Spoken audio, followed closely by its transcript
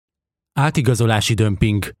Átigazolási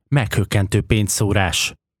dömping, meghökkentő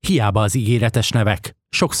pénzszórás. Hiába az ígéretes nevek,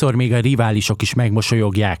 sokszor még a riválisok is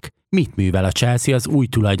megmosolyogják. Mit művel a Chelsea az új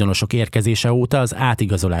tulajdonosok érkezése óta az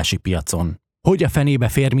átigazolási piacon? Hogy a fenébe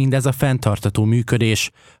fér mindez a fenntartató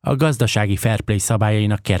működés a gazdasági fair play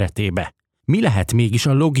szabályainak keretébe? Mi lehet mégis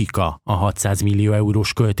a logika a 600 millió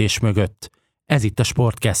eurós költés mögött? Ez itt a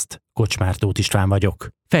Sportcast, Kocsmár Tóth István vagyok.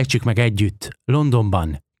 Fejtsük meg együtt,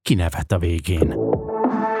 Londonban ki nevet a végén.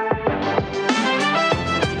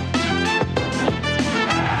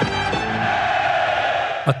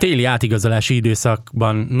 A téli átigazolási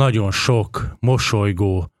időszakban nagyon sok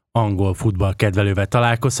mosolygó angol futballkedvelővel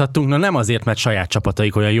találkozhattunk, nem azért, mert saját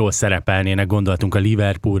csapataik olyan jól szerepelnének, gondoltunk a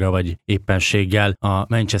Liverpoolra, vagy éppenséggel a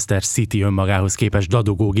Manchester City önmagához képest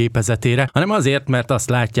dadogó gépezetére, hanem azért, mert azt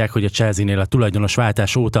látják, hogy a Chelsea-nél a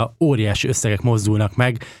tulajdonosváltás óta óriási összegek mozdulnak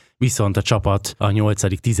meg, viszont a csapat a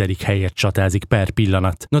 8.-10. helyet csatázik per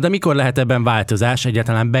pillanat. No de mikor lehet ebben változás?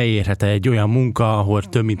 Egyáltalán beérhet egy olyan munka, ahol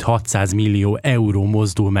több mint 600 millió euró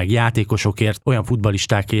mozdul meg játékosokért, olyan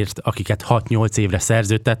futballistákért, akiket 6-8 évre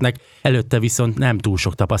szerződtetnek, előtte viszont nem túl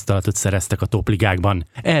sok tapasztalatot szereztek a topligákban.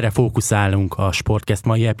 Erre fókuszálunk a Sportcast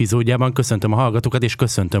mai epizódjában. Köszöntöm a hallgatókat, és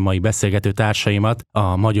köszöntöm mai beszélgető társaimat,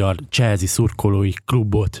 a Magyar Chelsea Szurkolói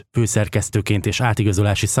Klubot főszerkesztőként és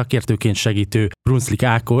átigazolási szakértőként segítő Brunslik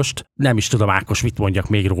Ákost. Nem is tudom, Ákos, mit mondjak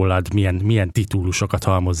még rólad, milyen titulusokat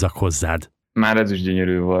halmozzak hozzád. Már ez is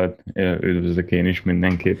gyönyörű volt, üdvözlök én is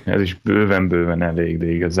mindenképp. Ez is bőven elég,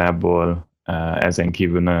 de igazából ezen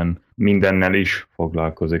kívül nagyon mindennel is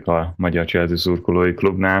foglalkozik a Magyar Chelsea Szurkolói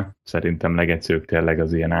Klubnál. Szerintem legegyszerűbb tényleg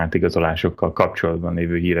az ilyen átigazolásokkal kapcsolatban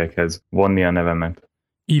lévő hírekhez vonni a nevemet.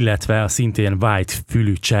 Illetve a szintén white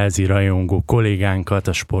fülű Chelsea rajongó kollégánkat,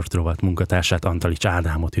 a Sportrovat munkatársát, Antalics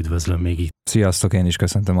Ádámot üdvözlöm még itt. Sziasztok, én is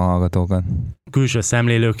köszöntöm a hallgatókat. Külső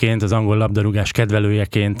szemlélőként, az angol labdarúgás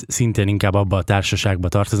kedvelőjeként szintén inkább abba a társaságba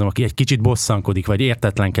tartozom, aki egy kicsit bosszankodik, vagy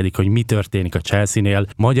értetlenkedik, hogy mi történik a Chelsea-nél.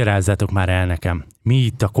 Magyarázzátok már el nekem, mi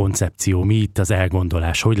itt a koncepció, mi itt az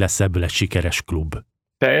elgondolás, hogy lesz ebből egy sikeres klub?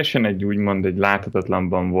 Teljesen egy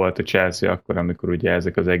láthatatlanban volt a Chelsea akkor, amikor ugye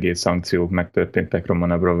ezek az egész szankciók megtörténtek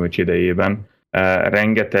Roman Abramovich idejében.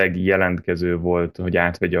 Rengeteg jelentkező volt, hogy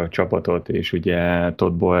átvegye a csapatot, és ugye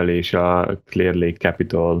Todd Boehly és a Clear Lake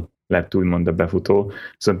Capital lett úgymond a befutó.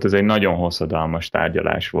 Viszont ez egy nagyon hosszadalmas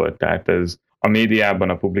tárgyalás volt, tehát ez a médiában,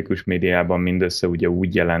 a publikus médiában mindössze ugye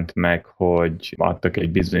úgy jelent meg, hogy adtak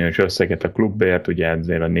egy bizonyos összeget a klubért, ugye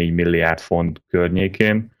ezzel a 4 milliárd font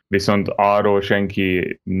környékén, viszont arról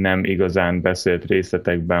senki nem igazán beszélt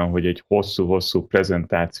részletekben, hogy egy hosszú-hosszú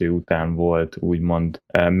prezentáció után volt úgymond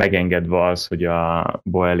megengedve az, hogy a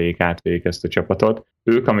Boehlyék átvegyék ezt a csapatot.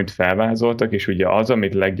 Ők, amit felvázoltak, és ugye az,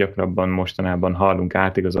 amit leggyakrabban mostanában hallunk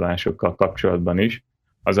átigazolásokkal kapcsolatban is,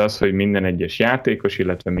 az az, hogy minden egyes játékos,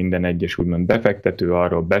 illetve minden egyes úgymond befektető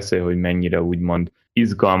arról beszél, hogy mennyire úgymond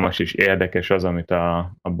izgalmas és érdekes az, amit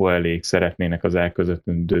a Boehlyék szeretnének az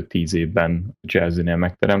elkövetkezendő 10 évben a Chelsea-nél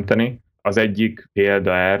megteremteni. Az egyik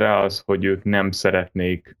példa erre az, hogy ők nem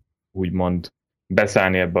szeretnék úgymond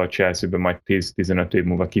beszállni ebbe a Chelsea-be, majd 10-15 év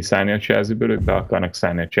múlva kiszállni a Chelsea-ből, ők be akarnak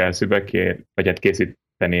szállni a Chelsea-be, vagy hát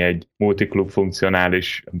készíteni egy multiklub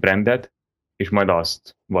funkcionális brandet, és majd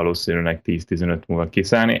azt valószínűleg 10-15 múlva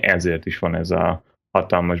kiszállni, ezért is van ez a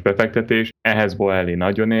hatalmas befektetés. Ehhez Boehly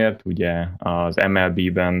nagyon ért, ugye az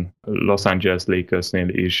MLB-ben, Los Angeles Lakersnél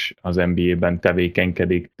is, az NBA-ben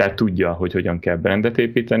tevékenykedik, tehát tudja, hogy hogyan kell brandet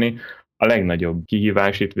építeni. A legnagyobb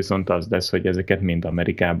kihívás itt viszont az lesz, hogy ezeket mind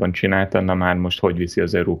Amerikában csinálta, na már most hogy viszi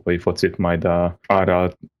az európai focit majd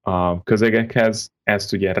arra a közegekhez.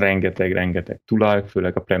 Ezt ugye rengeteg tulaj,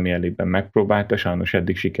 főleg a Premier League-ben megpróbálta, sajnos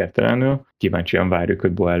eddig sikertelenül. Kíváncsian várjuk,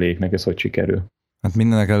 hogy Boehlyéknek ez hogy sikerül. Hát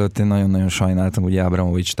mindenek előtt én nagyon-nagyon sajnáltam ugye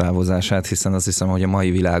Abramovich távozását, hiszen azt hiszem, hogy a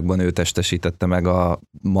mai világban ő testesítette meg a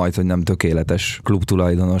majdhogy nem tökéletes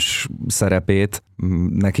klubtulajdonos szerepét.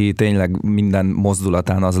 Neki tényleg minden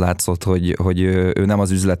mozdulatán az látszott, hogy ő nem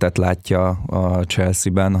az üzletet látja a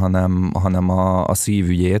Chelsea-ben, hanem a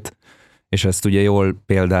szívügyét, és ezt ugye jól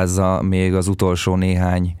példázza még az utolsó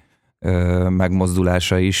néhány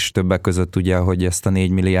megmozdulása is, többek között ugye, hogy ezt a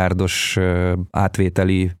 4 milliárdos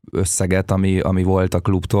átvételi összeget, ami volt a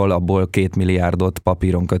klubtól, abból 2 milliárdot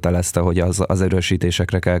papíron kötelezte, hogy az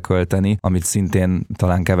erősítésekre kell költeni, amit szintén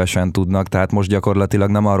talán kevesen tudnak, tehát most gyakorlatilag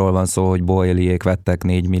nem arról van szó, hogy Boehlyék vettek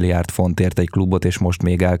 4 milliárd fontért egy klubot, és most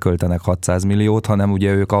még elköltenek 600 milliót, hanem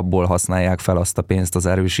ugye ők abból használják fel azt a pénzt az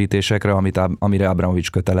erősítésekre, amire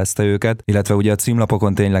Abramovich kötelezte őket, illetve ugye a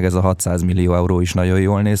címlapokon tényleg ez a 600 millió euró is nagyon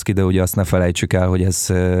jól néz ki, de ugye azt ne felejtsük el, hogy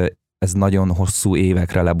ez nagyon hosszú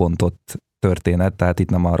évekre lebontott történet, tehát itt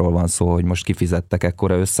nem arról van szó, hogy most kifizettek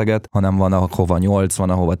ekkora összeget, hanem van ahova 8, van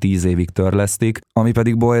ahova 10 évig törlesztik. Ami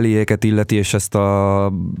pedig Boehlyéket illeti, és ezt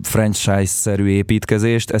a franchise-szerű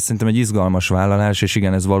építkezést, ez szerintem egy izgalmas vállalás, és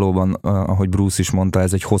igen, ez valóban, ahogy Bruce is mondta,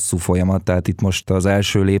 ez egy hosszú folyamat, tehát itt most az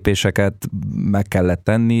első lépéseket meg kellett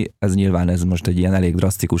tenni, ez nyilván ez most egy ilyen elég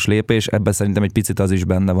drasztikus lépés, ebben szerintem egy picit az is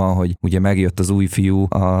benne van, hogy ugye megjött az új fiú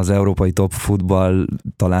az európai top futball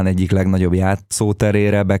talán egyik legnagyobb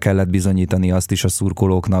játszóterére, be kellett bizonyítani azt is a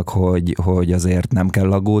szurkolóknak, hogy azért nem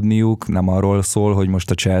kell aggódniuk, nem arról szól, hogy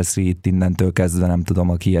most a Chelsea itt innentől kezdve nem tudom,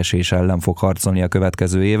 a kiesés ellen fog harcolni a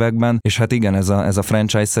következő években, és hát igen, ez a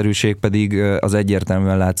franchise-szerűség pedig az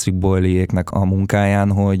egyértelműen látszik Boehlyéknek a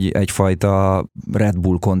munkáján, hogy egyfajta Red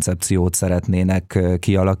Bull koncepciót szeretnének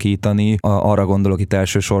kialakítani. Arra gondolok itt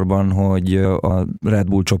elsősorban, hogy a Red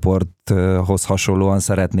Bull csoporthoz hasonlóan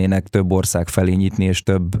szeretnének több ország felé nyitni, és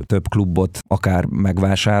több klubot akár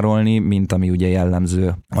megvásárolni, mint ami ugye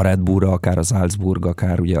jellemző a Red Bullra, akár a Salzburg,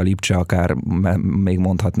 akár ugye a Lipcse, akár még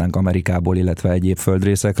mondhatnánk Amerikából, illetve egyéb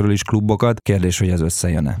földrészekről is klubokat. Kérdés, hogy ez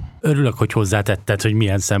összejön-e. Örülök, hogy hozzátetted, hogy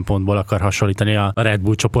milyen szempontból akar hasonlítani a Red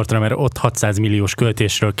Bull csoportra, mert ott 600 milliós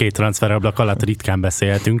költésről 2 transferablak alatt ritkán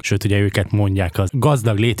beszélhetünk, sőt ugye őket mondják az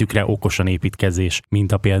gazdag létükre okosan építkezés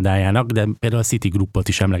minta példájának, de például a City Groupot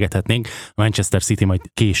is emlegethetnénk, a Manchester City majd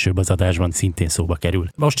később az adásban szintén szóba kerül.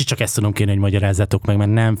 Most is csak ezt tudom kérni, hogy magyarázzatok meg,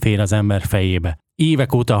 mert nem fér az ember fejébe.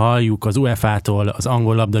 Évek óta halljuk az UEFA-tól, az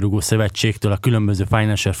Angol Labdarúgó Szövetségtől a különböző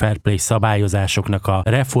Financial Fair Play szabályozásoknak a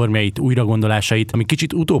reformjait, újragondolásait, ami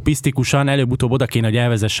kicsit utopisztikusan előbb-utóbb oda kéne, hogy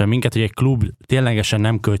elvezessen minket, hogy egy klub ténylegesen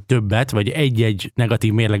nem költ többet, vagy egy-egy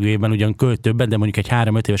negatív mérlegű évben ugyan költ többet, de mondjuk egy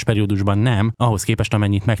 3-5 éves periódusban nem, ahhoz képest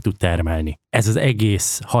amennyit meg tud termelni. Ez az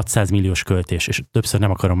egész 600 milliós költés, és többször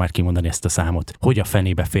nem akarom már kimondani ezt a számot. Hogy a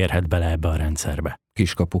fenébe férhet bele ebbe a rendszerbe?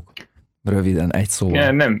 Kiskapuk. Röviden, egy szóval.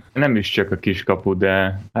 Ja, nem is csak a kiskapu,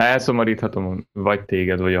 de ha elszomoríthatom vagy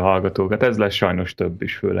téged, vagy a hallgatókat, ez lesz sajnos több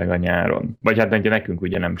is, főleg a nyáron. Vagy hát nekünk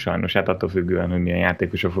ugye nem sajnos, hát attól függően, hogy milyen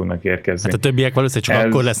játékosok fognak érkezni. Hát a többiek valószínűleg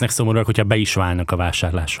csak akkor lesznek szomorúak, hogyha be is válnak a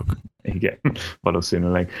vásárlások. Igen,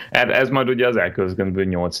 valószínűleg. Ez majd ugye az elkövetkező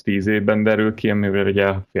 8-10 évben derül ki, amivel ugye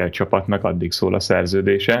a fél csapatnak addig szól a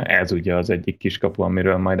szerződése. Ez ugye az egyik kiskapu,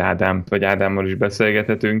 amiről majd Ádámmal is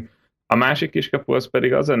beszélgethetünk. A másik kiskapu az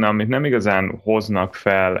pedig az lenne, amit nem igazán hoznak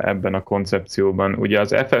fel ebben a koncepcióban. Ugye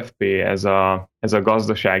az FFP, ez a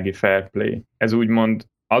gazdasági fair play. Ez úgymond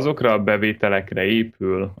azokra a bevételekre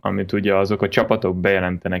épül, amit ugye azok a csapatok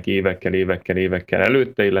bejelentenek évekkel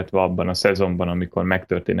előtte, illetve abban a szezonban, amikor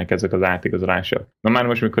megtörténnek ezek az átigazolások. Na már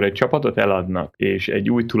most, mikor egy csapatot eladnak, és egy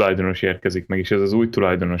új tulajdonos érkezik meg, és ez az új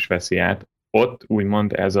tulajdonos veszi át, ott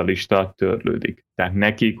úgymond ez a lista törlődik. Tehát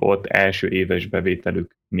nekik ott első éves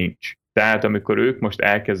bevételük nincs. Tehát amikor ők most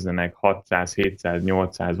elkezdenek 600, 700,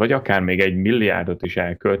 800 vagy akár még 1 milliárdot is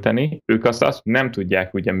elkölteni, ők azt nem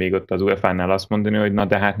tudják ugye még ott az UEFA-nál azt mondani, hogy na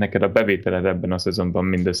de hát neked a bevételed ebben a szezonban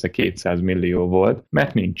mindössze 200 millió volt,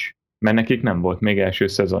 mert nincs. Mert nekik nem volt még első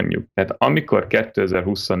szezonjuk. Tehát amikor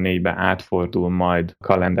 2024-ben átfordul majd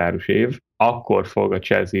kalendáris év, akkor fog a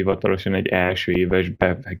Chelsea hivatalosan egy első éves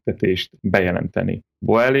befektetést bejelenteni.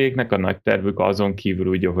 Boehlyéknek a nagy tervük azon kívül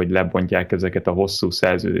ugye, hogy lebontják ezeket a hosszú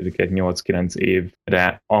szerződéseket 8-9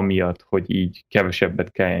 évre, amiatt, hogy így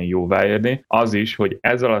kevesebbet kelljen jóváírni, az is, hogy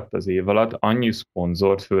ez alatt az év alatt annyi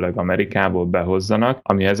szponzort, főleg Amerikából behozzanak,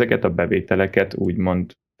 ami ezeket a bevételeket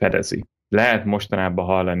úgymond fedezi. Lehet mostanában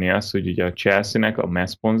hallani azt, hogy ugye a Chelsea-nek a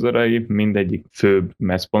messzponzorai, mindegyik főbb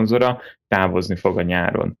messzponzora távozni fog a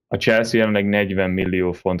nyáron. A Chelsea jelenleg 40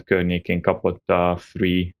 millió font környékén kapott a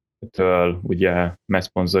Free-től ugye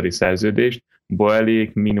messzponzori szerződést,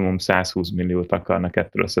 Boehlyék minimum 120 milliót akarnak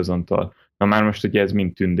ettől a szezontól. Na már most ugye ez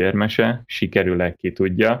mind tündérmese, sikerül-e, ki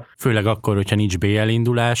tudja. Főleg akkor, hogyha nincs BL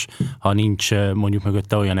indulás, ha nincs mondjuk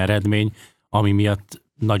mögötte olyan eredmény, ami miatt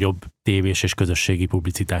nagyobb tévés és közösségi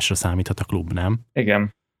publicitásra számíthat a klub, nem?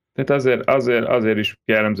 Igen. Tehát azért is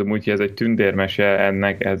jellemző úgy, hogy ez egy tündérmese,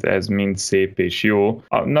 ennek ez mind szép és jó.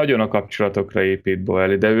 Nagyon a kapcsolatokra épít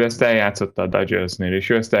Boehly, de ő ezt eljátszotta a Dodgersnél, és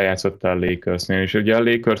ő ezt eljátszotta a Lakersnél, és ugye a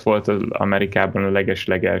Lakers volt az Amerikában a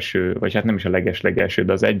legeslegelső, vagy hát nem is a legeslegelső,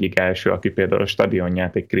 de az egyik első, aki például a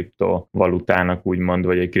stadionját egy kriptovalutának úgymond,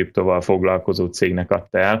 vagy egy kriptoval foglalkozó cégnek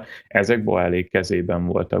adta el. Ezek Boehly kezében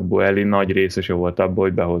voltak. Boehly nagy részese volt abból,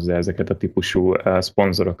 hogy behozza ezeket a típusú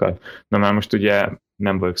szponzorokat. Na már most ugye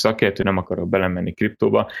nem vagyok szakértő, nem akarok belemenni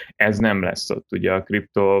kriptóba, ez nem lesz ott. Ugye a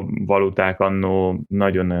kriptovaluták annó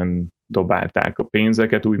nagyon dobálták a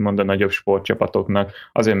pénzeket, úgymond a nagyobb sportcsapatoknak,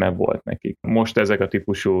 azért mert volt nekik. Most ezek a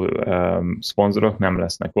típusú szponzorok nem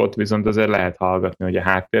lesznek ott, viszont azért lehet hallgatni, hogy a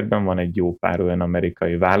háttérben van egy jó pár olyan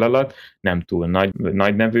amerikai vállalat, nem túl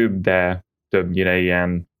nagy nevű, de többnyire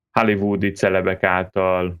ilyen hollywoodi celebek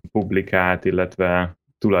által publikált, illetve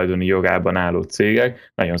tulajdoni jogában álló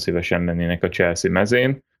cégek nagyon szívesen lennének a Chelsea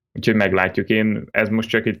mezén. Úgyhogy meglátjuk. Ez most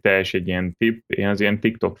csak egy ilyen tipp, én az ilyen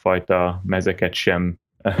TikTok fajta mezeket sem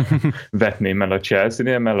vetném el a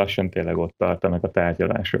Chelsea-nél, mert lassan tényleg ott tartanak a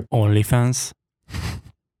tárgyalások. OnlyFans?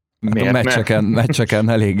 A meccseken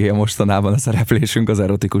eléggé mostanában a szereplésünk az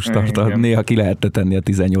erotikus tartalom. Néha ki lehetne tenni a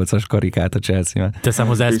 18-as karikát a Chelsea-ben. Teszem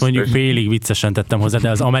hozzá, ezt mondjuk félig viccesen tettem hozzá, de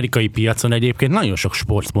az amerikai piacon egyébként nagyon sok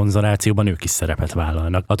sportszponzorációban ők is szerepet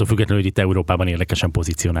vállalnak. Attól függetlenül, hogy itt Európában érdekesen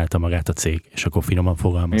pozícionálta magát a cég, és akkor finoman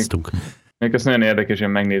fogalmaztunk. Még ezt nagyon érdekesen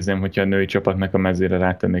megnézném, hogyha a női csapatnak a mezére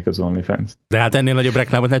rátennék az OnlyFans. De hát ennél nagyobb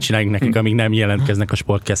reklámot ne csináljunk nekik, amíg nem jelentkeznek a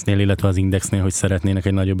Sportcastnél, illetve az Indexnél, hogy szeretnének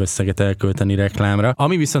egy nagyobb összeget elkölteni reklámra.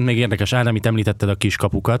 Ami viszont még érdekes, Ádám, itt említetted a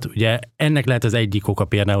kiskapukat. Ugye ennek lehet az egyik oka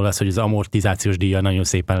például az, hogy az amortizációs díjjal nagyon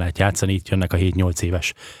szépen lehet játszani, itt jönnek a 7-8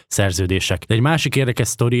 éves szerződések. De egy másik érdekes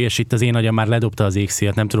sztori, és itt az én agyam már ledobta az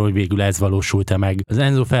égszíjat, nem tudom, hogy végül ez valósult-e meg. Az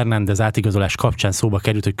Enzo Fernández átigazolás kapcsán szóba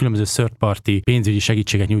került, hogy különböző third party pénzügyi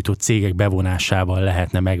segítséget nyújtó cégek bevonásával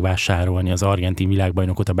lehetne megvásárolni az argentin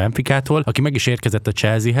világbajnokot a Benficától, aki meg is érkezett a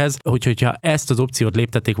Chelseahez, hogyha ezt az opciót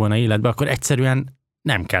léptették volna életbe, akkor egyszerűen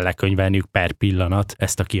nem kell lekönyvelniük per pillanat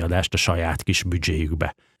ezt a kiadást a saját kis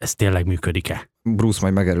büdzséjükbe. Ez tényleg működik-e? Bruce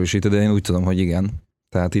majd megerősíti, de én úgy tudom, hogy igen.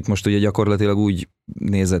 Tehát itt most ugye gyakorlatilag úgy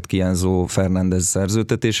nézett ki Enzo Fernández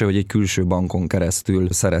szerződtetése, hogy egy külső bankon keresztül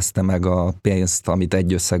szerezte meg a pénzt, amit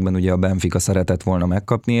egy összegben ugye a Benfica szeretett volna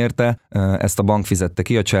megkapni érte. Ezt a bank fizette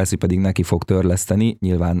ki, a Chelsea pedig neki fog törleszteni,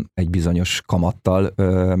 nyilván egy bizonyos kamattal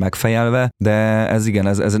megfejelve, de ez igen,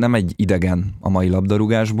 ez nem egy idegen a mai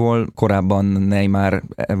labdarúgásból. Korábban Neymar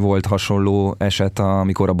volt hasonló eset,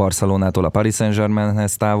 amikor a Barcelonától a Paris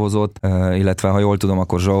Saint-Germainhez távozott, illetve ha jól tudom,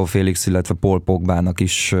 akkor João Félix, illetve Paul Pogbának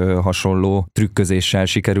is hasonló trükközéssel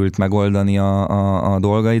sikerült megoldani a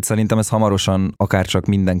dolgait. Szerintem ez hamarosan akárcsak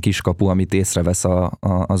minden kiskapu, amit észrevesz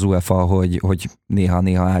az UEFA, hogy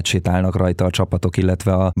néha-néha átsétálnak rajta a csapatok,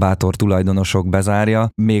 illetve a bátor tulajdonosok bezárja.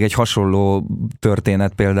 Még egy hasonló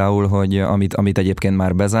történet például, hogy amit egyébként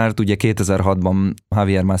már bezárt, ugye 2006-ban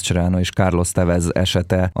Javier Mascherano és Carlos Tevez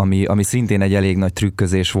esete, ami szintén egy elég nagy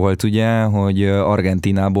trükközés volt, ugye, hogy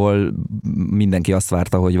Argentinából mindenki azt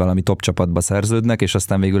várta, hogy valami top csapatba szerződnek, és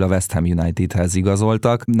aztán végül a West Ham Unitedhez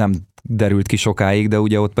igazoltak. Nem derült ki sokáig, de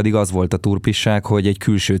ugye ott pedig az volt a turpisság, hogy egy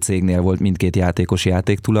külső cégnél volt mindkét játékos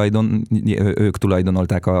ők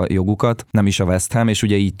tulajdonolták a jogukat, nem is a West Ham, és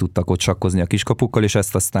ugye így tudtak ott sakkozni a kiskapukkal, és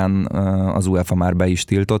ezt aztán az UEFA már be is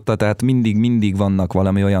tiltotta, tehát mindig vannak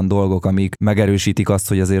valami olyan dolgok, amik megerősítik azt,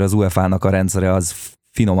 hogy azért az UEFA-nak a rendszere az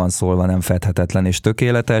finoman szólva nem fedhetetlen és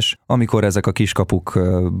tökéletes. Amikor ezek a kiskapuk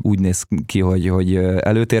úgy néz ki, hogy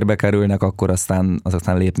előtérbe kerülnek, akkor aztán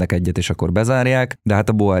lépnek egyet, és akkor bezárják, de hát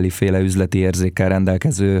a Boeli féle üzleti érzékkel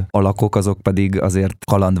rendelkező alakok, azok pedig azért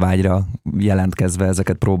kalandvágyra jelentkezve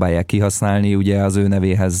ezeket próbálják kihasználni. Ugye az ő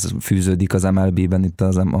nevéhez fűződik az MLB-ben itt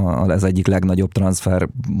az egyik legnagyobb transfer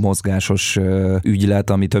mozgásos ügylet,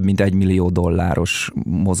 ami több mint $1 millió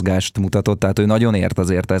mozgást mutatott, tehát ő nagyon ért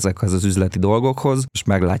azért ezekhez az üzleti dolgokhoz, és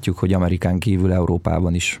meglátjuk, hogy Amerikán kívül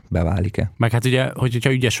Európában is beválik-e. Meg hát ugye,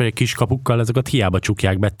 hogyha ügyes vagy a kiskapukkal, azokat hiába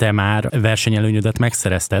csukják be, te már versenyelőnyödet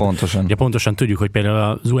megszerezted. Pontosan. Ugye pontosan tudjuk, hogy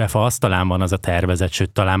például az UEFA asztalán van az a tervezet, sőt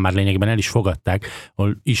talán már lényegben el is fogadták,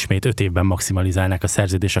 ahol ismét 5 évben maximalizálnák a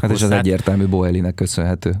szerződések hosszát. Hát és az egyértelmű Boelinek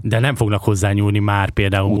köszönhető. De nem fognak hozzányúlni már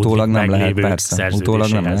például utólag nem lehet, persze.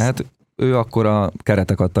 Utólag nem lehet. Ő akkor a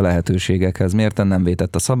keretek adta lehetőségekhez. Mérten nem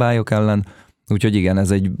vétett a szabályok ellen, úgyhogy igen,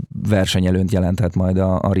 ez egy versenyelőnyt jelenthet majd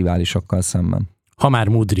a riválisokkal szemben. Ha már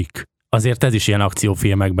Mudryk, azért ez is ilyen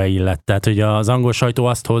akciófilmekbe illett. Tehát, hogy az angol sajtó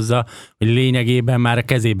azt hozza, hogy lényegében már a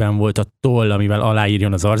kezében volt a toll, amivel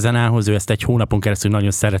aláírjon az Arsenalhoz, ő ezt egy hónapon keresztül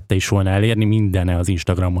nagyon szerette is volna elérni, mindene az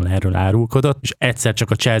Instagramon erről árulkodott, és egyszer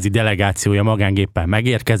csak a Chelsea delegációja magángéppel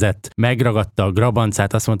megérkezett, megragadta a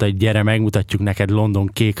grabancát, azt mondta, hogy gyere, megmutatjuk neked London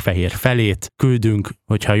kék-fehér felét, küldünk,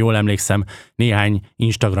 hogyha jól emlékszem, néhány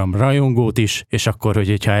Instagram rajongót is, és akkor,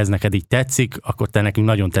 hogyha ez neked így tetszik, akkor te nekünk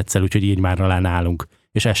nagyon tetszel, úgyhogy írj már alá nálunk.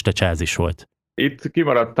 És este Chelsea is volt. Itt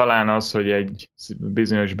kimaradt talán az, hogy egy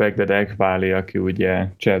bizonyos Begdad Ekvali, aki ugye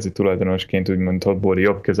Chelsea tulajdonosként úgymond Hotbori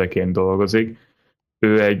jobbkezeként dolgozik,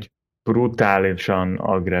 ő egy brutálisan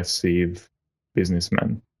agresszív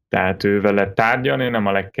businessman. Tehát ő vele tárgyalni nem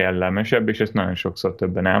a legkellemesebb, és ezt nagyon sokszor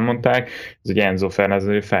többen elmondták. Ez egy Enzo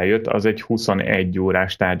Fernández feljött, az egy 21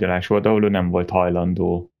 órás tárgyalás volt, ahol ő nem volt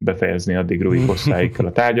hajlandó befejezni addig Rui Coszáikkal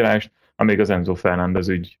a tárgyalást, amíg az Enzo Fernández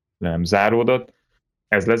ügy nem záródott.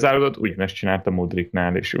 Ez lezáródott, ugyanezt csinálta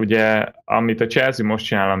Mudryknál is. Ugye, amit a Chelsea most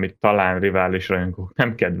csinál, amit talán rivális rajongók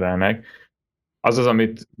nem kedvelnek, az,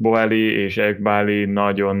 amit Boehly és Eghbali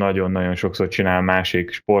nagyon-nagyon-nagyon sokszor csinál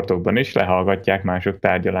másik sportokban is, lehallgatják mások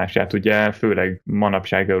tárgyalását. Ugye főleg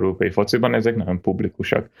manapság európai fociban ezek nagyon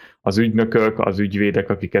publikusak. Az ügynökök, az ügyvédek,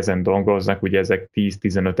 akik ezen dolgoznak, ugye ezek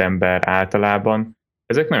 10-15 ember általában,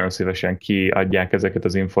 ezek nagyon szívesen kiadják ezeket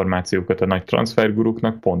az információkat a nagy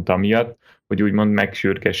transferguruknak, pont amiatt, hogy úgymond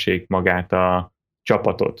megsürgessék magát a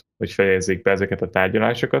csapatot, hogy fejezzék be ezeket a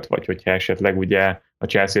tárgyalásokat, vagy hogyha esetleg ugye a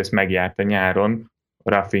Chelsea ezt megjárta nyáron,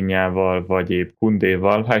 Rafinhával, vagy épp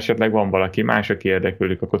Kundéval, ha esetleg van valaki más, aki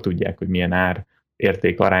érdeklődik, akkor tudják, hogy milyen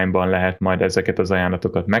ár-érték arányban lehet majd ezeket az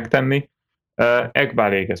ajánlatokat megtenni.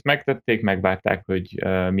 Eghbalék ezt megtették, megvárták, hogy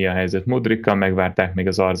mi a helyzet Mudrikkal, megvárták, még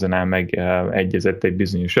az Arsenal megegyezett egy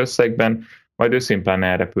bizonyos összegben, majd ő szimplán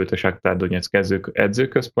elrepült a Shakhtar Donetsk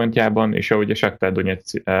edzőközpontjában, és ahogy a Shakhtar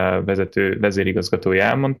Donetsk vezérigazgatója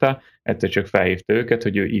elmondta, egyszer csak felhívta őket,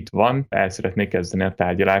 hogy ő itt van, el szeretné kezdeni a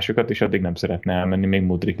tárgyalásokat, és addig nem szeretne elmenni, még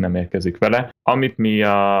Mudrik nem érkezik vele. Amit mi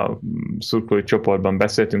a szurkolói csoportban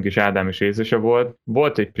beszéltünk, és Ádám is részese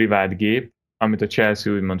volt egy privát gép, amit a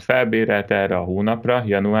Chelsea úgymond felbérelt erre a hónapra,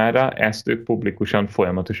 januárra, ezt ők publikusan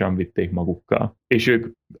folyamatosan vitték magukkal. És ők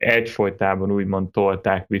egyfolytában úgymond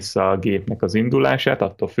tolták vissza a gépnek az indulását,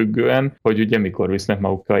 attól függően, hogy ugye mikor visznek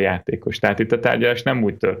magukkal a játékos. Tehát itt a tárgyalás nem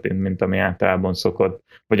úgy történt, mint ami általában szokott,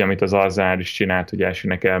 vagy amit az Arsenal is csinált, hogy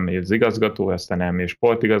elsőnek elmegy az igazgató, aztán elmegy a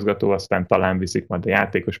sportigazgató, aztán talán viszik majd a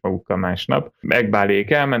játékos magukkal másnap.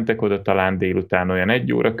 Eghbalék elmentek oda talán délután olyan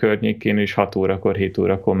 1 óra környékén, és 6 órakor, 7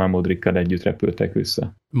 órakor már Mudrikkal együtt repültek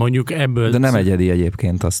vissza. Mondjuk ebből... De nem egyedi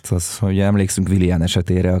egyébként azt, hogy emlékszünk Willian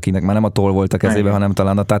esetére, akinek már nem a toll volt a kezébe, hanem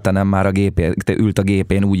talán a Tatanem már a gépén, ült a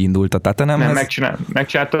gépén, úgy indult a Tatanemhez. Nem,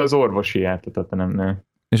 megcsinálta az orvosiát a Tatanemnél.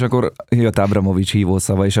 És akkor jött Abramovics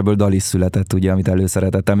hívószava, és ebből dal is született, ugye, amit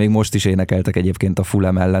előszeretettem. Még most is énekeltek egyébként a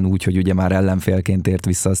Fulham ellen, úgyhogy ugye már ellenfélként ért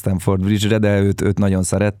vissza a Stamford Bridge-re, de őt nagyon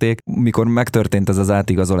szerették. Mikor megtörtént ez az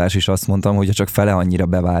átigazolás is, azt mondtam, hogy csak fele annyira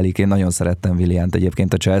beválik. Én nagyon szerettem Williant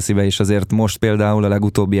egyébként a Chelsea-be, és azért most például a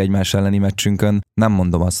legutóbbi egymás elleni meccsünkön nem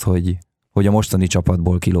mondom azt, hogy a mostani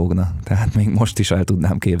csapatból kilógna. Tehát még most is el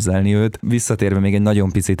tudnám képzelni őt. Visszatérve még egy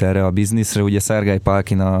nagyon picit erre a bizniszre, ugye Szergej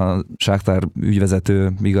Palkin, a Shakhtar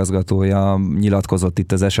ügyvezető igazgatója nyilatkozott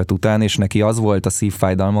itt az eset után, és neki az volt a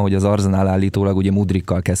szívfájdalma, hogy az Arsenal állítólag ugye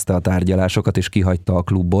Mudrikkal kezdte a tárgyalásokat, és kihagyta a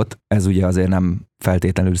klubot. Ez ugye azért nem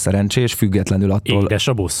feltétlenül szerencsés, függetlenül attól... Édes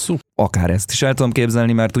a bosszú. Akár ezt is el tudom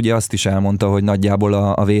képzelni, mert ugye azt is elmondta, hogy nagyjából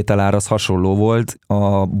a vételár az hasonló volt,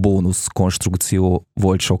 a bónusz konstrukció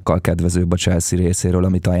volt sokkal kedvezőbb a Chelsea részéről,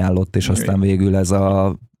 amit ajánlott, és aztán végül ez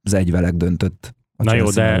az egyvelek döntött. Na jó,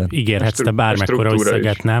 de ígérhetsz te bármekkora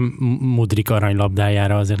összeget, nem? Mudrik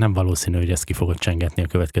aranylabdájára azért nem valószínű, hogy ezt ki fogod csengetni a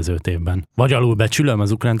következő évben. Vagy alulbecsülöm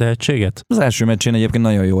az ukrán tehetséget? Az első meccsén egyébként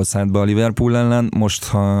nagyon jól szállt be a Liverpool ellen, most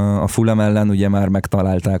ha a Fulham ellen ugye már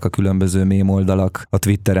megtalálták a különböző mém oldalak a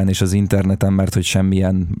Twitteren és az interneten, mert hogy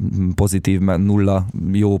semmilyen pozitív, nulla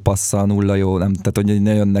jó passza, nulla jó, nem, tehát hogy egy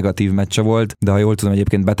nagyon negatív meccse volt, de ha jól tudom,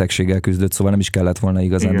 egyébként betegséggel küzdött, szóval nem is kellett volna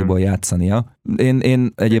igazándiból játszania.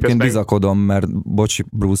 Én egyébként bizakodom, mert bocs,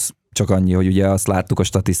 Bruce, csak annyi, hogy ugye azt láttuk a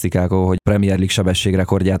statisztikákon, hogy Premier League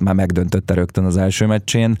sebességrekordját már megdöntötte rögtön az első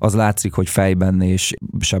meccsén. Az látszik, hogy fejben és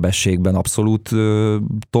sebességben abszolút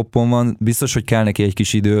toppon van. Biztos, hogy kell neki egy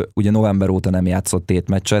kis idő, ugye november óta nem játszott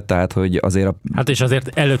tétmeccset, tehát hogy azért... Hát és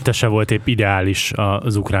azért előtte se volt épp ideális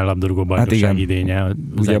az ukrán labdarúgó bajnokság idénye.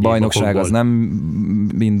 Ugye a bajnokság az nem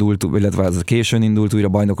indult, illetve az későn indult, újra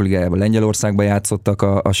bajnokok ligájában Lengyelországban játszottak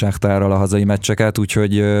a Shakhtarral a hazai meccseket,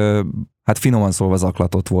 úgyhogy hát finoman szólva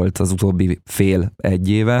zaklatott volt az utóbbi fél-egy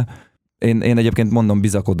éve. Én egyébként mondom,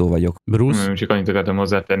 bizakodó vagyok. Bruce? Csak annyit akartam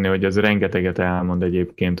hozzátenni, hogy ez rengeteget elmond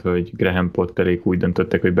egyébként, hogy Graham Potterék úgy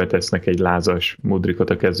döntöttek, hogy betesznek egy lázas Mudrikot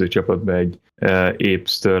a kezdőcsapatba egy épp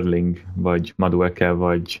Sterling, vagy Madueke,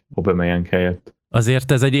 vagy Aubameyang helyett.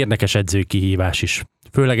 Azért ez egy érdekes edzői kihívás is.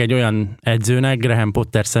 Főleg egy olyan edzőnek, Graham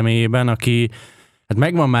Potter személyében, aki hát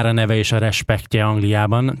megvan már a neve és a respektje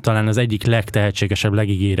Angliában, talán az egyik legtehetségesebb,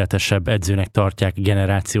 legígéretesebb edzőnek tartják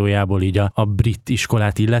generációjából így a brit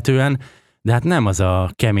iskolát illetően, de hát nem az a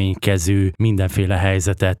keménykezű, mindenféle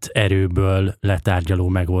helyzetet erőből letárgyaló,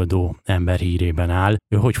 megoldó ember hírében áll.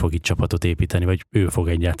 Ő hogy fog itt csapatot építeni, vagy ő fog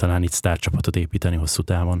egyáltalán itt sztárcsapatot építeni hosszú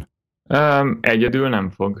távon? Egyedül nem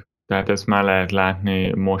fog. Tehát ezt már lehet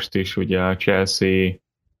látni most is, ugye a Chelsea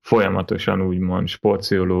folyamatosan úgymond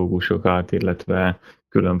sportpszichológusokat, illetve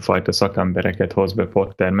különfajta szakembereket hoz be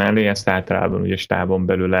Potter mellé, ezt általában ugye stábon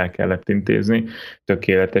belül el kellett intézni.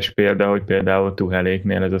 Tökéletes példa, hogy például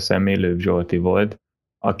Tucheléknél ez a személy Löw Zsolti volt,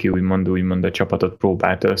 aki úgymond a csapatot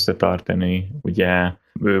próbálta összetartani, ugye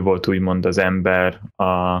ő volt úgymond az ember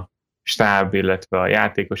a stáb, illetve a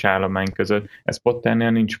játékos állomány között, ez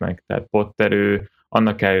Potternél nincs meg. Tehát Potter ő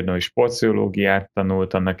annak ellenére, hogy sportpszichológiát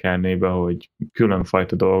tanult, annak ellenére, hogy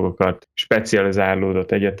különfajta dolgokat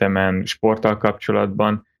specializálódott egyetemen, sporttal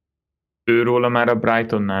kapcsolatban, őróla már a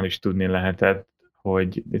Brightonnál is tudni lehetett,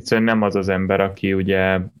 hogy egyszerűen nem az az ember, aki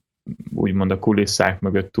ugye úgymond a kulisszák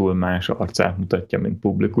mögött túl más arcát mutatja, mint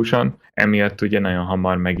publikusan. Emiatt ugye nagyon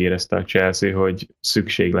hamar megérezte a Chelsea, hogy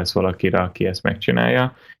szükség lesz valakire, aki ezt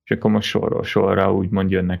megcsinálja, és akkor most sorról sorra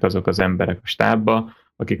úgymond jönnek azok az emberek a stábba,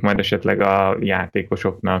 akik majd esetleg a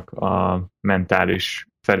játékosoknak a mentális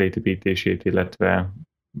felépítését, illetve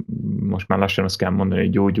most már lassan azt kell mondani, hogy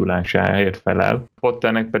gyógyulásáért felel.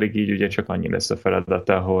 Potternek pedig így ugye csak annyi lesz a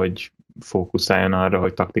feladata, hogy fókuszáljon arra,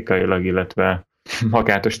 hogy taktikailag, illetve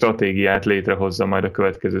magát a stratégiát létrehozza majd a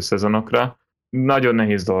következő szezonokra. Nagyon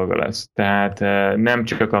nehéz dolga lesz. Tehát nem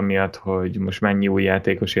csak amiatt, hogy most mennyi új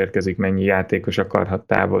játékos érkezik, mennyi játékos akarhat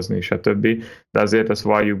távozni, stb. De azért azt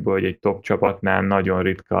valljuk be, hogy egy top csapatnál nagyon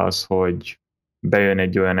ritka az, hogy bejön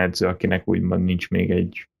egy olyan edző, akinek úgymond nincs még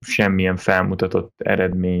egy semmilyen felmutatott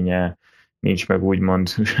eredménye, nincs meg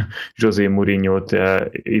úgymond José Mourinho-t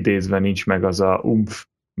idézve, nincs meg az a umf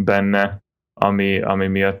benne, ami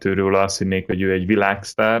miatt őről azt hinnék, hogy ő egy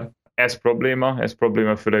világsztár. Ez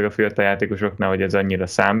probléma főleg a fiatal játékosoknál, hogy ez annyira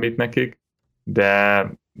számít nekik, de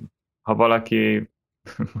ha valaki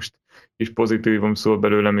most is pozitívum szól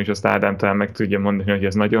belőlem, és azt Ádám talán meg tudja mondani, hogy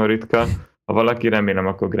ez nagyon ritka, ha valaki, remélem,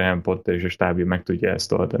 akkor Graham Potter és a stábja meg tudja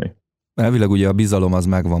ezt oldani. Elvileg ugye a bizalom az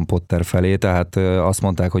megvan Potter felé, tehát azt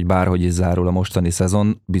mondták, hogy bárhogy is zárul a mostani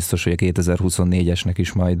szezon, biztos, hogy a 2024-esnek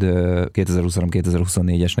is majd,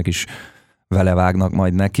 2023-2024-esnek is vele vágnak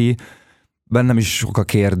majd neki. Bennem is sok a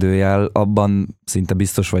kérdőjel, abban szinte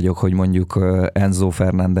biztos vagyok, hogy mondjuk Enzo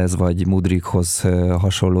Fernández vagy Mudrikhoz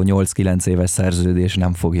hasonló 8-9 éves szerződés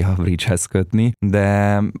nem fogja a Bridgehez kötni,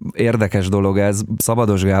 de érdekes dolog ez.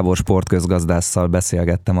 Szabados Gábor sportközgazdásszal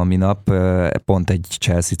beszélgettem a minap, pont egy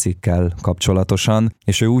Chelsea cikkel kapcsolatosan,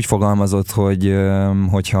 és ő úgy fogalmazott, hogy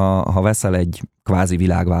ha veszel egy kvázi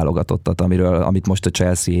világválogatottat, amit most a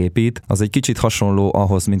Chelsea épít, az egy kicsit hasonló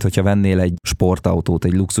ahhoz, mint hogyha vennél egy sportautót,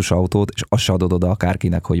 egy luxusautót, és azt se adod oda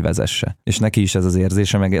akárkinek, hogy vezesse. És neki is ez az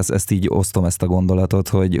érzése, meg ezt így osztom, ezt a gondolatot,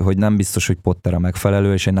 hogy nem biztos, hogy Potter a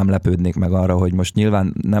megfelelő, és én nem lepődnék meg arra, hogy most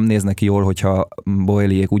nyilván nem néz neki jól, hogyha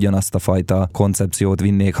Boehlyék ugyanazt a fajta koncepciót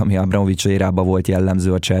vinnék, ami Abramovich érában volt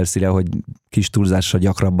jellemző a Chelsea-re, hogy kis túlzással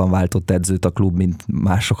gyakrabban váltott edzőt a klub, mint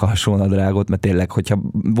mások a hasonadrágot, mert tényleg, hogyha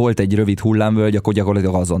volt egy rövid hullámvölgy, akkor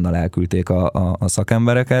gyakorlatilag azonnal elküldték a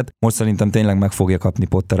szakembereket. Most szerintem tényleg meg fogja kapni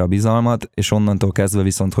Potter a bizalmat, és onnantól kezdve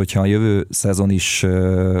viszont, hogyha a jövő szezon is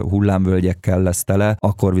hullámvölgyekkel lesz tele,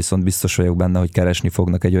 akkor viszont biztos vagyok benne, hogy keresni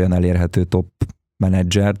fognak egy olyan elérhető top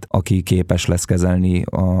menedzsert, aki képes lesz kezelni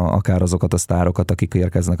akár azokat a sztárokat, akik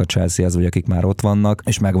érkeznek a Chelseahez, vagy akik már ott vannak,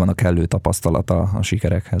 és megvan a kellő tapasztalata a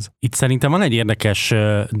sikerekhez. Itt szerintem van egy érdekes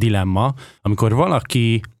dilemma, amikor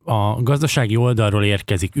valaki a gazdasági oldalról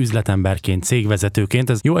érkezik üzletemberként, cégvezetőként,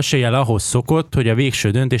 ez jó eséllyel ahhoz szokott, hogy a végső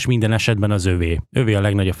döntés minden esetben az övé. Övé a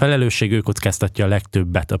legnagyobb felelősség, ő kockáztatja a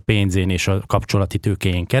legtöbbet a pénzén és a kapcsolati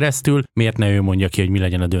tőkéjén keresztül. Miért ne ő mondja ki, hogy mi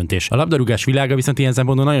legyen a döntés? A labdarúgás világa viszont ilyen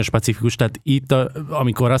szempontból nagyon specifikus, tehát itt,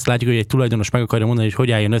 amikor azt látjuk, hogy egy tulajdonos meg akarja mondani, hogy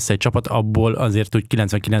hogy álljon össze egy csapat, abból azért, hogy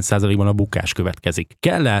 99%-ban a bukás következik.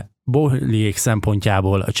 Kell-e Boehlyék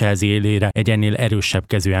szempontjából a Chelsea élére egy ennél erősebb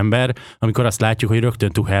kezű ember, amikor azt látjuk, hogy rögtön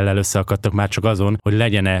Tuchellel összeakadtak már csak azon, hogy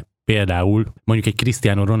legyen-e például mondjuk egy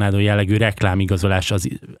Cristiano Ronaldo jellegű reklámigazolás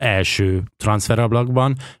az első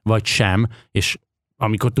transferablakban, vagy sem, és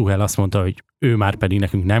amikor Tuchel azt mondta, hogy ő már pedig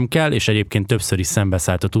nekünk nem kell, és egyébként többször is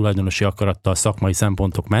szembeszállt a tulajdonosi akarattal szakmai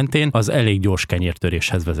szempontok mentén, az elég gyors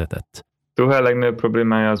kenyértöréshez vezetett. Tuchel legnagyobb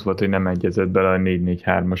problémája az volt, hogy nem egyezett bele a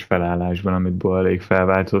 4-4-3-as felállásban, amit Boehlyék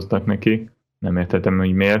felváltoztak neki. Nem értettem,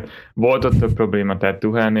 hogy miért. Volt ott több probléma, tehát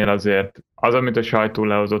Tuchelnél azért az, amit a sajtó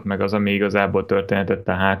lehozott, meg az, ami igazából történhetett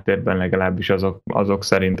a háttérben, legalábbis azok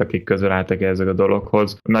szerint, akik közel álltak ezek a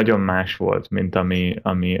dologhoz, nagyon más volt, mint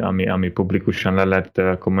ami publikusan le lett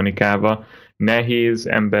kommunikálva. Nehéz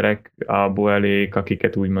emberek a Boehlyék,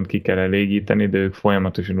 akiket úgymond ki kell elégíteni, de ők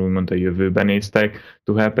folyamatosan úgymond a jövőben néztek.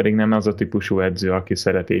 Tuchel pedig nem az a típusú edző, aki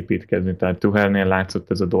szeret építkezni. Tehát Tuchelnél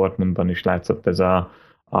látszott ez a Dortmundban is, látszott ez a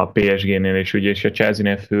a PSG-nél, és ugye és a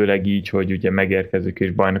Chelsea-nél főleg így, hogy ugye megérkezik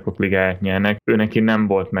és bajnokok ligáját nyernek. Ő neki nem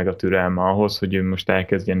volt meg a türelme ahhoz, hogy ő most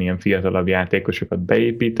elkezdjen ilyen fiatalabb játékosokat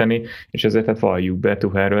beépíteni, és ezért hát valljuk be,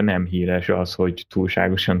 Tuchelről nem híres az, hogy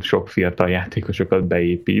túlságosan sok fiatal játékosokat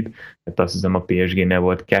beépít. Tehát azt hiszem a PSG-nél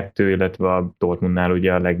volt 2, illetve a Dortmundnál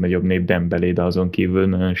ugye a legnagyobb név Dembélé, de azon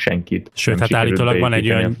kívül senkit. Sőt, hát állítólag van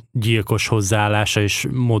egy olyan gyilkos hozzáállása és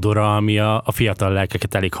modora, ami a fiatal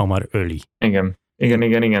lelkeket elég hamar öli. Igen.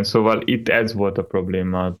 Szóval itt ez volt a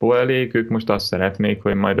probléma. A Boelék, ők most azt szeretnék,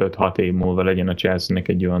 hogy majd 5-6 év múlva legyen a Chelsea-nek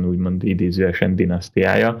egy olyan úgymond idézőesen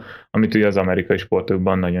dinasztiája, amit ugye az amerikai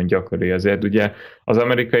sportokban nagyon gyakori. Azért ugye az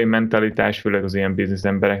amerikai mentalitás, főleg az ilyen biznisz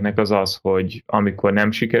embereknek az, hogy amikor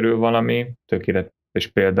nem sikerül valami, tökéletes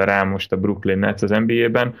példa rá most a Brooklyn Nets az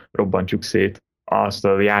NBA-ben, robbantsuk szét azt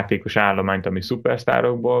a játékos állományt, ami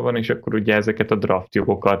szupersztárokból van, és akkor ugye ezeket a draft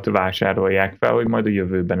jogokat vásárolják fel, hogy majd a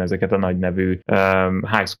jövőben ezeket a nagy nevű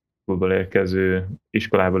high schoolból érkező,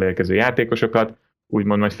 iskolából érkező játékosokat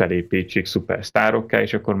úgymond majd felépítsék szupersztárokká,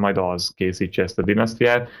 és akkor majd az készítse ezt a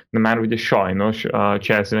dinasztiát, de már ugye sajnos a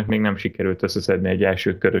Chelsea-nek még nem sikerült összeszedni egy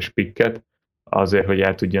első körös pikket, azért, hogy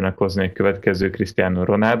el tudjanak hozni egy következő Cristiano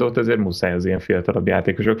Ronaldot, ezért muszáj az ilyen fiatalabb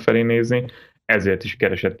játékosok felé nézni, ezért is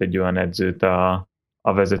keresett egy olyan edzőt a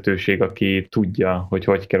vezetőség, aki tudja,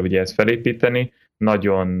 hogy kell ugye ezt felépíteni,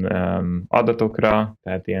 nagyon adatokra,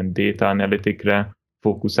 tehát ilyen data analyticre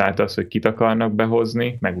fókuszált az, hogy kit akarnak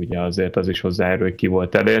behozni, meg ugye azért az is hozzájárul, hogy ki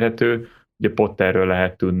volt elérhető. Ugye Potterről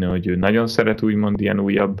lehet tudni, hogy ő nagyon szeret úgymond ilyen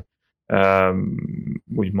újabb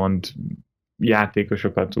úgymond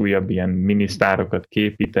játékosokat, újabb ilyen minisztárokat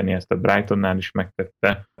képíteni, ezt a Brightonnál is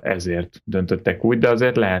megtette, ezért döntöttek úgy, de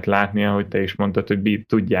azért lehet látni, ahogy te is mondtad, hogy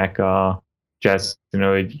tudják a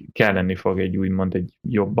Chelsea-nél, hogy kelleni fog egy úgymond egy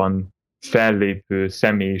jobban fellépő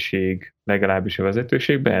személyiség, legalábbis a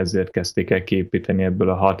vezetőségbe, ezért kezdték el képíteni ebből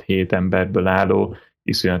a 6-7 emberből álló,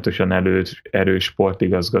 iszonyatosan erős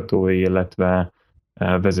sportigazgatói, illetve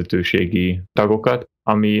vezetőségi tagokat,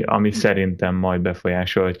 ami szerintem majd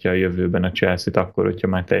befolyásolhatja a jövőben a Chelsea-t akkor, hogyha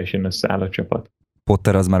már teljesen összeáll a csapat.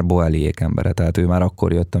 Potter az már Boeliék embere, tehát ő már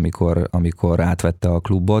akkor jött, amikor átvette a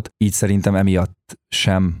klubot. Így szerintem emiatt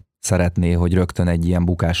sem szeretné, hogy rögtön egy ilyen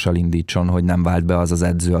bukással indítson, hogy nem vált be az az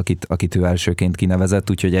edző, akit ő elsőként kinevezett,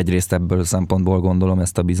 úgyhogy egyrészt ebből a szempontból gondolom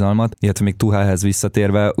ezt a bizalmat. Illetve még Tuchelhez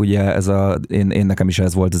visszatérve, ugye én nekem is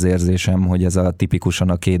ez volt az érzésem, hogy ez a tipikusan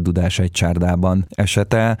a 2 dudás egy csárdában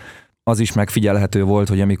esete. Az is megfigyelhető volt,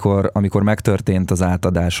 hogy amikor megtörtént az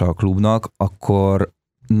átadása a klubnak, akkor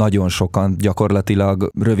nagyon sokan gyakorlatilag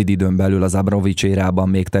rövid időn belül az Abramovich érában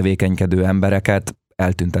még tevékenykedő embereket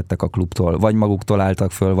eltüntettek a klubtól. Vagy maguktól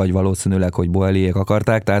álltak föl, vagy valószínűleg, hogy Boeliék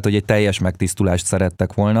akarták, tehát hogy egy teljes megtisztulást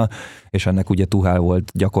szerettek volna, és ennek ugye Tuchel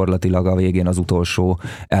volt gyakorlatilag a végén az utolsó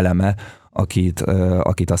eleme,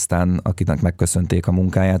 akinek megköszönték a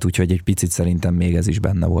munkáját, úgyhogy egy picit szerintem még ez is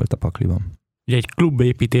benne volt a pakliban. Ugye egy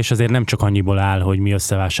klubépítés azért nem csak annyiból áll, hogy mi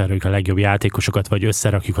összevásároljuk a legjobb játékosokat, vagy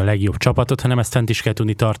összerakjuk a legjobb csapatot, hanem ezt fent is kell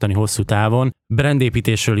tudni tartani hosszú távon.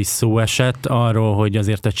 Brandépítésről is szó esett, arról, hogy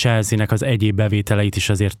azért a Chelsea-nek az egyéb bevételeit is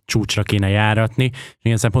azért csúcsra kéne járatni.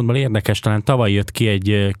 Ilyen szempontból érdekes, talán tavaly jött ki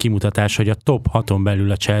egy kimutatás, hogy a top 6-on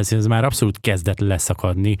belül a Chelsea az már abszolút kezdett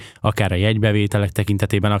leszakadni, akár a jegybevételek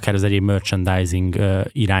tekintetében, akár az egyéb merchandising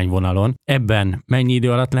irányvonalon. Ebben mennyi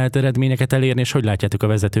idő alatt lehet eredményeket elérni, és hogy látjátok, a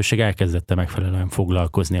vezetőség elkezdette megfelelően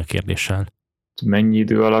foglalkozni a kérdéssel? Mennyi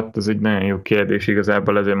idő alatt? Ez egy nagyon jó kérdés,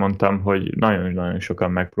 igazából ezért mondtam, hogy nagyon-nagyon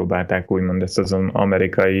sokan megpróbálták úgymond ezt az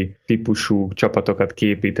amerikai típusú csapatokat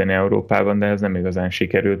képíteni Európában, de ez nem igazán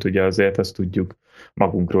sikerült, ugye azért azt tudjuk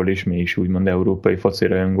magunkról is, mi is úgymond európai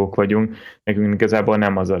focirajongók vagyunk. Nekünk igazából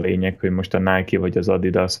nem az a lényeg, hogy most a Nike, vagy az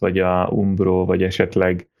Adidas, vagy a Umbro, vagy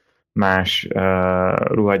esetleg más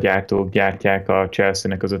ruhagyártók gyártják a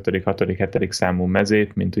Chelsea-nek az 5., 6., 7. számú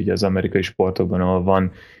mezét, mint ugye az amerikai sportokban, ahol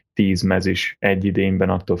van 10 mez is egy idényben,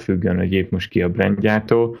 attól függően, hogy épp most ki a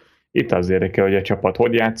brandgyártó. Itt az érdekel, hogy a csapat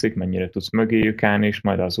hogy játszik, mennyire tudsz mögéjük állni, és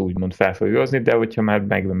majd az úgymond fel fogja hozni, de hogyha már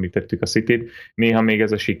megemlítettük a City-t, néha még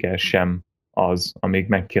ez a siker sem az, amíg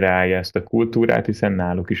megkreálja ezt a kultúrát, hiszen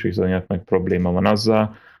náluk is iszonyat nagy probléma van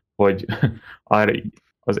azzal, hogy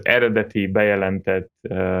az eredeti bejelentett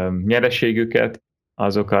nyereségüket,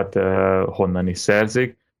 azokat honnan is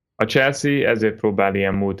szerzik. A Chelsea ezért próbál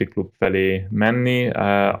ilyen multiklub felé menni,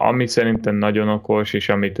 ami szerintem nagyon okos, és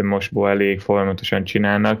amit most Boelék folyamatosan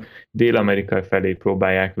csinálnak, Dél-Amerika felé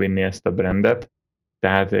próbálják vinni ezt a brandet,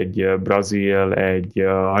 tehát egy brazil, egy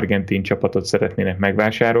argentin csapatot szeretnének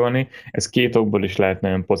megvásárolni. Ez 2 okból is lehet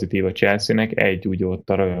nagyon pozitív a Chelsea-nek, egy úgy ott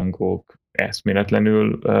a rajongók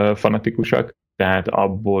eszméletlenül fanatikusak, tehát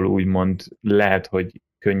abból úgymond lehet, hogy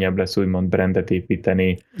könnyebb lesz úgymond brandet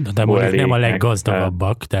építeni. De mondjuk nem a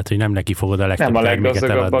leggazdagabbak, tehát hogy nem neki fogod a legtöbb nem a terméket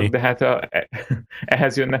leggazdagabbak, eladni. de hát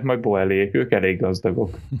ehhez jönnek majd Boelék, ők elég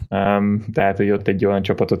gazdagok. Tehát, hogy ott egy olyan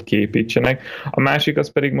csapatot kiépítsenek. A másik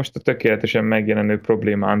az pedig most a tökéletesen megjelenő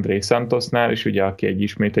probléma André Santosnál, és ugye aki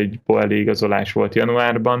ismét egy Boelé igazolás volt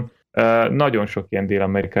januárban. Nagyon sok ilyen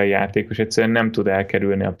dél-amerikai játékos egyszerűen nem tud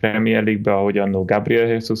elkerülni a Premier League-be, ahogy annó Gabriel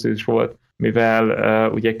Jesus is volt, mivel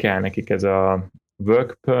ugye kell nekik ez a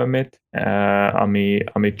work permit,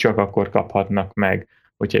 amit csak akkor kaphatnak meg,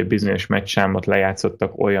 hogyha egy bizonyos meccsámot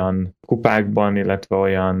lejátszottak olyan kupákban, illetve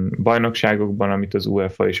olyan bajnokságokban, amit az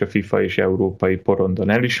UEFA és a FIFA és európai porondon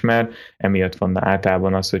elismer. Emiatt van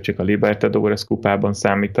általában az, hogy csak a Libertadores kupában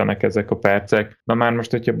számítanak ezek a percek. Na már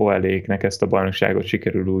most, hogyha Boeléknek ezt a bajnokságot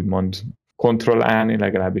sikerül úgymond kontrollálni,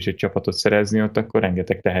 legalábbis egy csapatot szerezni ott, akkor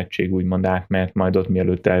rengeteg tehetség úgymond átmehet majd ott,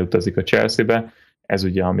 mielőtt elutazik a Chelsea-be. Ez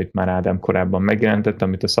ugye, amit már Ádám korábban megjelentett,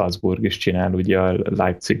 amit a Salzburg is csinál ugye a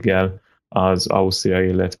Leipziggel, az Ausztria,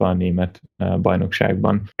 illetve a német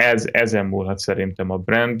bajnokságban. Ezen múlhat szerintem a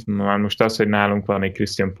brand. Már most az, hogy nálunk van egy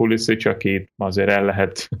Christian Pulisic, akit azért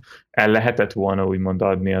el lehetett volna úgymond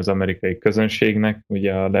adni az amerikai közönségnek,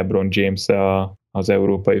 ugye a LeBron James az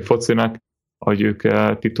európai focinak, ahogy ők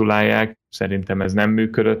titulálják. Szerintem ez nem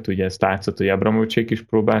működött, ugye ezt látszott, hogy Abramovicsék is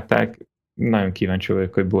próbálták. Nagyon kíváncsi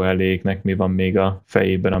vagyok, hogy Boeléknek mi van még a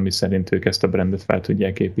fejében, ami szerint ők ezt a brandet fel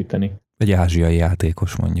tudják építeni. Egy ázsiai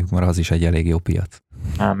játékos mondjuk, mert az is egy elég jó piac.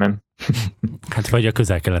 Ámen. Hát vagy a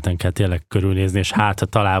Közel-Keleten kell tényleg körülnézni, és hát ha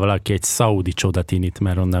talál valaki egy szaudi csodatinit,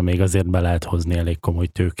 mert onnan még azért be lehet hozni elég komoly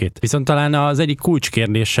tőkét. Viszont talán az egyik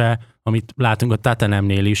kulcskérdése, amit látunk a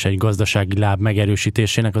Tottenhamnél is, egy gazdasági láb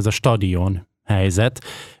megerősítésének, az a stadion helyzet.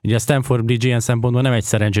 Ugye a Stamford Bridge ilyen szempontból nem egy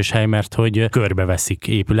szerencsés hely, mert hogy körbeveszik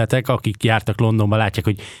épületek, akik jártak Londonba, látják,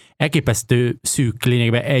 hogy elképesztő szűk,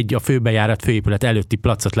 lényegben a főbejárat főépület előtti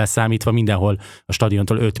placot leszámítva mindenhol a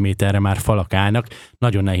stadiontól 5 méterre már falak állnak.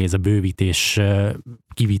 Nagyon nehéz a bővítés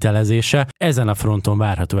kivitelezése. Ezen a fronton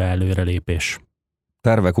várható előrelépés.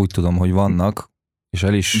 Tervek úgy tudom, hogy vannak, és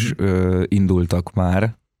el is indultak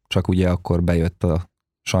már, csak ugye akkor bejött a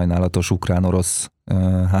sajnálatos ukrán-orosz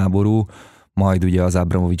háború, majd ugye az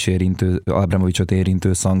Abramovicsot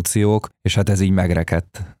érintő szankciók, és hát ez így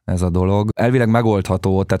megrekedt ez a dolog. Elvileg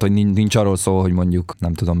megoldható, tehát hogy nincs arról szó, hogy mondjuk,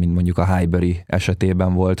 nem tudom, mint mondjuk a Highbury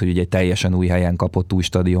esetében volt, hogy ugye egy teljesen új helyen kapott új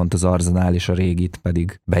stadiont az Arsenal, és a régit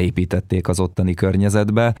pedig beépítették az ottani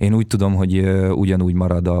környezetbe. Én úgy tudom, hogy ugyanúgy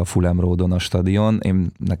marad a Fulham Roadon a stadion.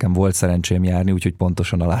 Nekem volt szerencsém járni, úgyhogy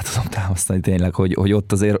pontosan alá tudom támasztani tényleg, hogy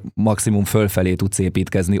ott azért maximum fölfelé tudsz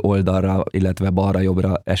építkezni, oldalra, illetve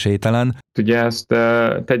balra-jobbra esélytelen. Ugye ezt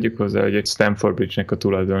tegyük hozzá, hogy egy Stamford Bridge-nek a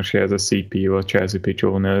tulajdonosa, ez a CPO, a Chelsea Pitch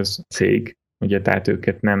Owners cég, ugye tehát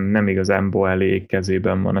őket nem igazán Boelék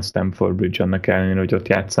kezében van a Stamford Bridge, annak ellenére, hogy ott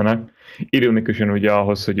játszanak. Ironikusan ugye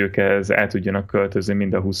ahhoz, hogy ők el tudjanak költözni,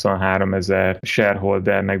 mind a 23 000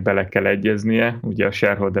 shareholdernek bele kell egyeznie, ugye a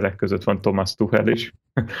shareholderek között van Thomas Tuchel is,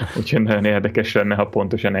 úgyhogy nagyon érdekes lenne, ha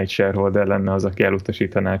pontosan egy shareholder lenne az, aki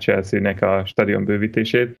elutasítaná a Chelsea-nek a stadion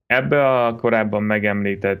bővítését. Ebbe a korábban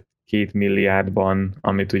megemlített 2 milliárdban,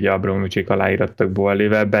 amit ugye Abramovicsék aláírattak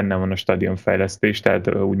Boelével, benne van a stadionfejlesztés,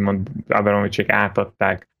 tehát úgymond Abramovicsék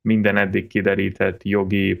átadták minden eddig kiderített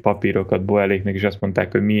jogi papírokat Boeléknek, és azt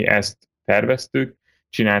mondták, hogy mi ezt terveztük,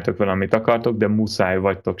 csináltok valamit akartok, de muszáj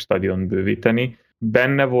vagytok stadion bővíteni.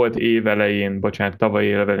 Benne volt tavaly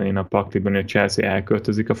évelején a pakliban, hogy Chelsea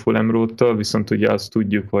elköltözik a Fulham Roadtól, viszont ugye azt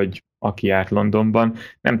tudjuk, hogy aki járt Londonban,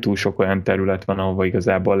 nem túl sok olyan terület van, ahova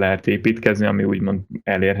igazából lehet építkezni, ami úgymond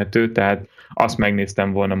elérhető, tehát azt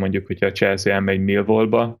megnéztem volna mondjuk, hogyha a Chelsea elmegy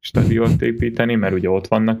Millwallba stadiont építeni, mert ugye ott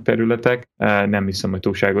vannak területek, nem hiszem, hogy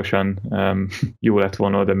túlságosan jó lett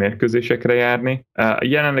volna oda mérkőzésekre járni. A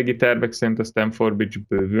jelenlegi tervek szerint a Stamford Bridge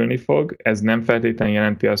bővülni fog, ez nem feltétlenül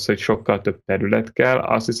jelenti azt, hogy sokkal több terület kell,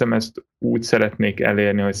 azt hiszem ezt úgy szeretnék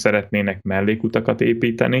elérni, hogy szeretnének mellékutakat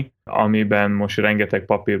építeni, amiben most rengeteg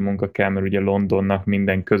papírmunka kell, mert ugye Londonnak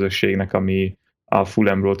minden közösségnek, ami a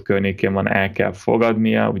Fulham Road környékén van, el kell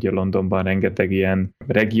fogadnia, ugye Londonban rengeteg ilyen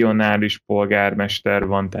regionális polgármester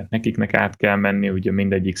van, tehát nekiknek át kell menni, ugye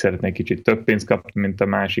mindegyik szeretne kicsit több pénzt kapni, mint a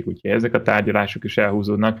másik, úgyhogy ezek a tárgyalások is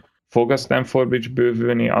elhúzódnak. Fog a Stamford Bridge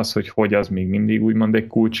bővülni, hogy az még mindig úgymond egy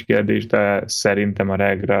kulcskérdés, de szerintem a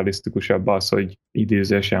legrealisztikusabb az, hogy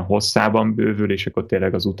idézősen hosszában bővül, és akkor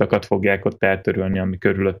tényleg az utakat fogják ott eltörölni, ami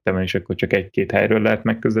körülötte van, és akkor csak 1-2 helyről lehet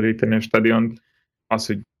megközelíteni a stadiont. Az,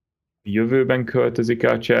 hogy jövőben költözik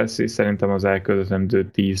el a Chelsea, szerintem az elkövetkezendő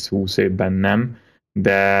 10-20 évben nem,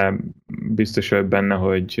 de biztos vagyok benne,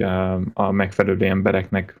 hogy a megfelelő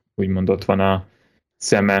embereknek úgymond ott van a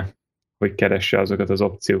szeme, hogy keresse azokat az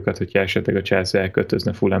opciókat, hogyha esetleg a Chelsea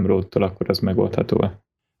elköltözne Fulham Roadtól, akkor az megoldható.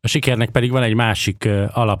 A sikernek pedig van egy másik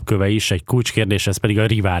alapköve is, egy kulcskérdés, ez pedig a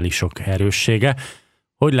riválisok erőssége.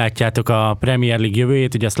 Hogy látjátok a Premier League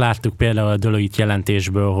jövőjét? Ugye azt láttuk például a Deloitte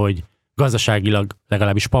jelentésből, hogy gazdaságilag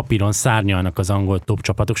legalábbis papíron szárnyalnak az angol top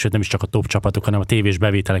csapatok, sőt nem is csak a top csapatok, hanem a tévés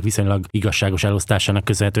bevételek viszonylag igazságos elosztásának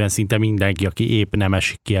köszönhetően szinte mindenki, aki épp nem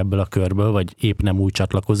esik ki ebből a körből, vagy épp nem új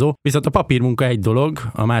csatlakozó. Viszont a papírmunka egy dolog,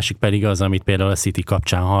 a másik pedig az, amit például a City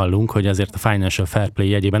kapcsán hallunk, hogy azért a Financial Fair Play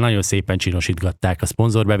jegyében nagyon szépen csinosítgatták a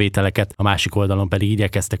szponzorbevételeket, a másik oldalon pedig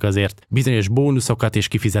igyekeztek azért bizonyos bónuszokat és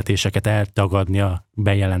kifizetéseket eltagadni a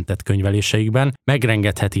bejelentett könyveléseikben.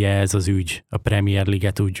 Megrengetheti-e ez az ügy a Premier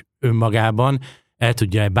League-et úgy önmagában? El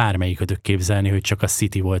tudja bármelyikötök képzelni, hogy csak a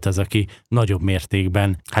City volt az, aki nagyobb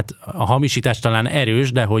mértékben, hát a hamisítás talán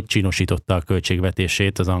erős, de hogy csinosította a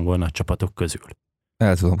költségvetését az angol nagy csapatok közül?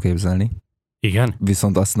 El tudom képzelni. Igen?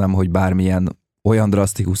 Viszont azt nem, hogy bármilyen olyan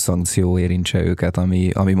drasztikus szankció érintse őket,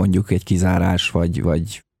 ami mondjuk egy kizárás, vagy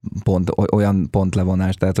olyan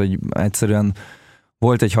pontlevonás. Tehát, hogy egyszerűen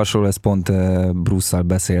volt egy hasonló, ezt pont Bruce-szal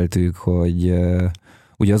beszéltük, hogy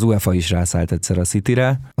ugye az UEFA is rászállt egyszer a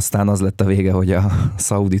Cityre, aztán az lett a vége, hogy a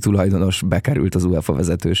szaudi tulajdonos bekerült az UEFA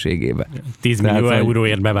vezetőségébe. 10 millió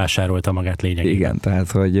euróért bevásárolta magát lényegében. Igen,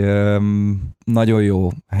 tehát hogy nagyon jó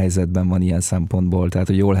helyzetben van ilyen szempontból, tehát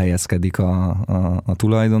hogy jól helyezkedik a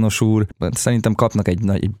tulajdonos úr. Szerintem kapnak egy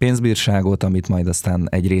nagy pénzbírságot, amit majd aztán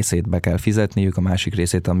egy részét be kell fizetniük, a másik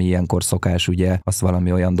részét, ami ilyenkor szokás, ugye azt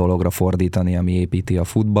valami olyan dologra fordítani, ami építi a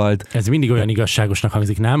futballt. Ez mindig olyan igazságosnak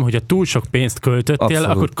hangzik, nem? Hogy ha túl sok pénzt költöttél, abszolút,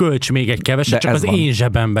 akkor költs még egy keveset, csak az van. Én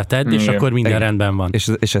zsebembe tedd, és akkor minden rendben van.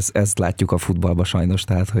 És ezt látjuk a futballban sajnos,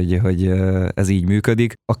 tehát hogy ez így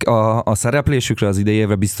működik. A szereplésükre az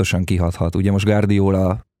idejévre biztosan kihathat. Ugye most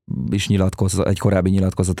Guardiola is egy korábbi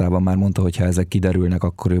nyilatkozatában már mondta, hogy ha ezek kiderülnek,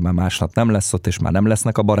 akkor ő már másnap nem lesz ott, és már nem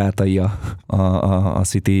lesznek a barátai a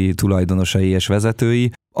City tulajdonosai és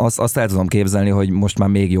vezetői. Azt el tudom képzelni, hogy most már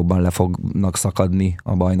még jobban le fognak szakadni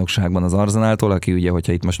a bajnokságban az Arsenaltól, aki ugye,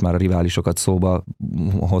 hogyha itt most már a riválisokat szóba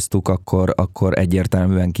hoztuk, akkor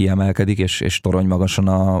egyértelműen kiemelkedik, és torony magasan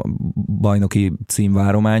a bajnoki cím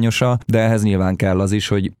várományosa, de ehhez nyilván kell az is,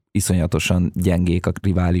 hogy iszonyatosan gyengék a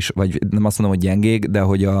rivális, vagy nem azt mondom, hogy gyengék, de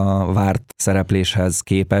hogy a várt szerepléshez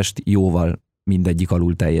képest jóval mindegyik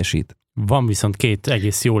alul teljesít. Van viszont két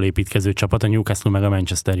egész jól építkező csapat, a Newcastle meg a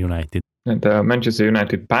Manchester United. De a Manchester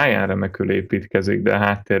United pályán remekül építkezik, de a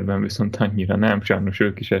háttérben viszont annyira nem, sajnos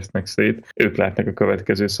ők is esznek szét. Ők látnak a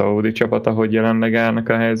következő szaudi csapat, ahogy jelenleg állnak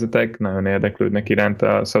a helyzetek, nagyon érdeklődnek iránt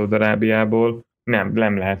a Szaúd-Arábiából.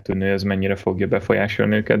 Nem lehet tudni, hogy ez mennyire fogja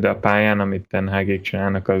befolyásolni őket, de a pályán, amit Ten Hagék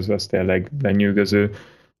csinálnak, az tényleg lenyűgöző.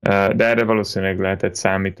 De erre valószínűleg lehetett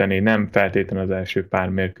számítani, nem feltétlenül az első pár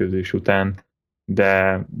mérkőzés után,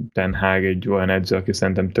 de Ten Hag egy olyan edző, aki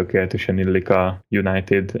szerintem tökéletesen illik a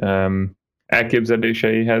United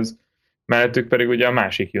elképzeléseihez. Mellettük pedig ugye a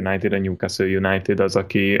másik United, a Newcastle United az,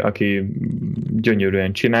 aki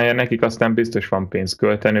gyönyörűen csinálja, nekik aztán biztos van pénzt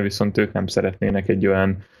költeni, viszont ők nem szeretnének egy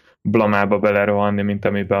olyan blamába belerohanni, mint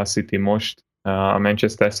amiben a City most. A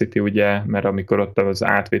Manchester City ugye, mert amikor ott az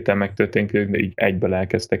átvétel megtörtént, ők így egyből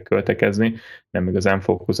elkezdtek költekezni, nem igazán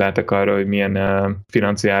fókuszáltak arra, hogy milyen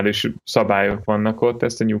financiális szabályok vannak ott,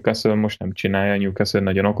 ezt a Newcastle most nem csinálja, a Newcastle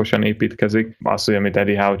nagyon okosan építkezik. Az, hogy amit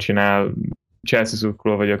Eddie Howe csinál, Chelsea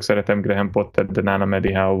szurkoló vagyok, szeretem Graham Potter, de nálam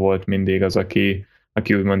Eddie Howe volt mindig az, aki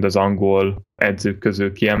úgymond az angol edzők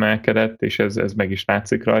közül kiemelkedett, és ez meg is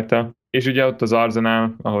látszik rajta. És ugye ott az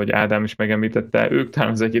Arsenal, ahogy Ádám is megemlítette, ők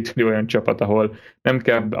talán az egyetlen olyan csapat, ahol nem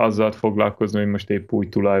kell azzal foglalkozni, hogy most épp új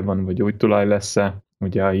tulaj van, vagy új tulaj lesz-e.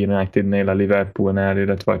 Ugye a Unitednél, a Liverpoolnál,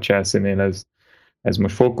 illetve a Chelsea-nél ez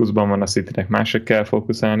most fókuszban van, a Citynek másra kell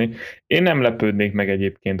fókuszálni. Én nem lepődnék meg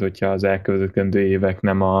egyébként, hogyha az elkövetkezendő évek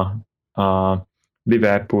nem a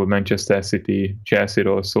Liverpool, Manchester City,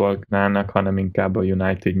 Chelsea-ról szólnának, hanem inkább a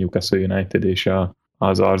United, Newcastle United és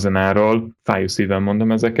az Arsenalról. Fájó szíven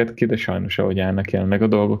mondom ezeket ki, de sajnos ahogy állnak jelenleg a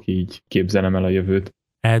dolgok, így képzelem el a jövőt.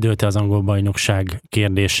 Eldőlte az angol bajnokság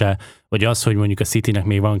kérdése, hogy az, hogy mondjuk a Citynek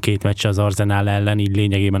még van 2 meccse az Arsenal ellen, így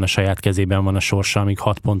lényegében a saját kezében van a sorsa, amíg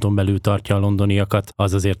 6 ponton belül tartja a londoniakat,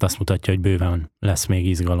 az azért azt mutatja, hogy bőven lesz még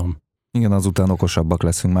izgalom. Igen, azután okosabbak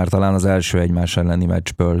leszünk már, talán az első egymás elleni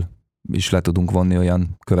meccsből is le tudunk vonni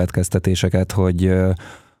olyan következtetéseket, hogy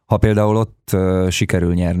ha például ott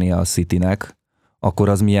sikerül nyerni a Citynek, akkor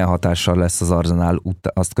az milyen hatással lesz az Arsenal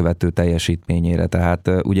azt követő teljesítményére. Tehát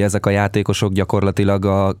ugye ezek a játékosok gyakorlatilag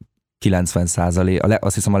a 90%,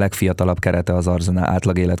 azt hiszem a legfiatalabb kerete az Arsenal,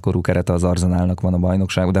 átlag életkorú kerete az Arsenalnak van a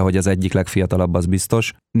bajnokság, de hogy az egyik legfiatalabb az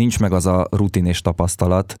biztos. Nincs meg az a rutin és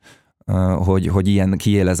tapasztalat, hogy ilyen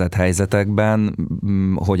kiélezett helyzetekben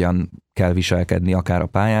hogyan kell viselkedni akár a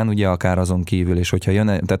pályán, ugye, akár azon kívül, és hogyha jön,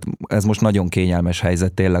 tehát ez most nagyon kényelmes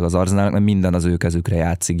helyzet tényleg az Arsenalnak, mert minden az ő kezükre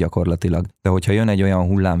játszik gyakorlatilag. De hogyha jön egy olyan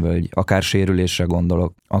hullámvölgy, akár sérülésre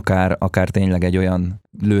gondolok, akár tényleg egy olyan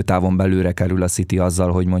lőtávon belőle kerül a City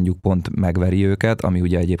azzal, hogy mondjuk pont megveri őket, ami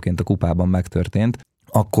ugye egyébként a kupában megtörtént,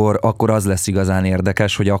 akkor az lesz igazán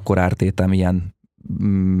érdekes, hogy akkor Artéta ilyen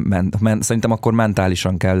szerintem akkor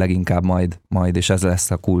mentálisan kell leginkább majd, és ez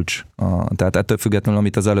lesz a kulcs. Tehát ettől függetlenül,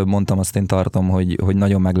 amit az előbb mondtam, azt én tartom, hogy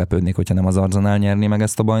nagyon meglepődnék, hogyha nem az Arsenal nyerné meg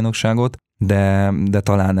ezt a bajnokságot, de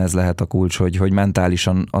talán ez lehet a kulcs, hogy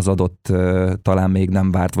mentálisan az adott talán még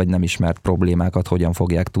nem várt, vagy nem ismert problémákat hogyan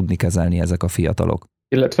fogják tudni kezelni ezek a fiatalok.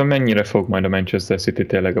 Illetve mennyire fog majd a Manchester City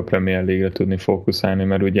tényleg a Premier League-re tudni fókuszálni,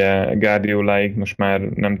 mert ugye Guardioláig most már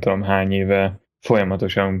nem tudom hány éve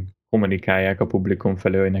folyamatosan kommunikálják a publikum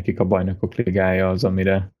felé, hogy nekik a Bajnokok Ligája az,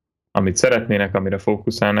 amit szeretnének, amire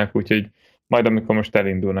fókuszálnak, úgyhogy majd amikor most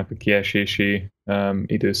elindulnak a kiesési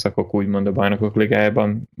időszakok, úgymond a Bajnokok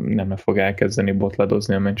Ligájában, nem fog elkezdeni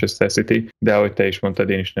botladozni a Manchester City, de ahogy te is mondtad,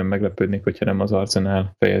 én is nem meglepődnék, hogyha nem az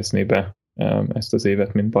Arsenal fejezné be ezt az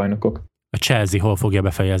évet, mint bajnokok. A Chelsea hol fogja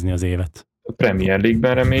befejezni az évet? A Premier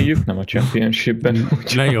League-ben reméljük, nem a Championship-ben.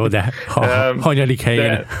 Na jó, de hanyadik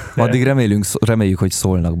helyén. Addig reméljük, hogy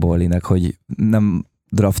szólnak Bollinek, hogy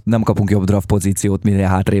nem kapunk jobb draft pozíciót, minél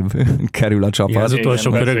hátrébb kerül a csapat. Igen, az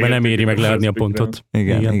utolsó körökben nem éri meg leadni a pontot.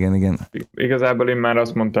 Igen. Igazából én már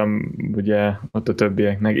azt mondtam, ugye ott a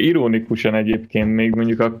többieknek, ironikusan egyébként még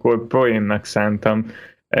mondjuk akkor poénnak szántam.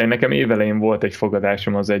 Nekem évelején volt egy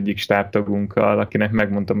fogadásom az egyik stábtagunkkal, akinek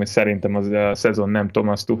megmondtam, hogy szerintem az a szezon nem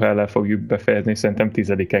Thomas Tuchellel fogjuk befejezni, szerintem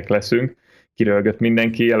 10-ek leszünk. Kirölgött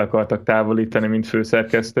mindenki, el akartak távolítani, mint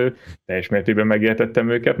főszerkesztő. Teljes mértékben megértettem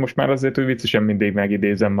őket. Most már azért úgy viccesen mindig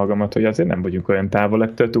megidézem magamat, hogy azért nem vagyunk olyan távol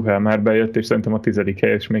ettől. Tuchel már bejött, és szerintem a 10.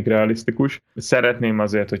 hely is még realisztikus. Szeretném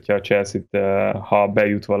azért, hogyha a Chelsea-t, ha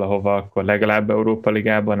bejut valahova, akkor legalább Európa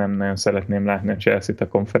Ligában, nem nagyon szeretném látni a Chelsea-t a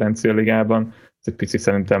Konferencia Ligában. Ez egy picit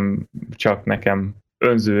szerintem csak nekem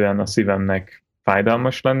önzően a szívemnek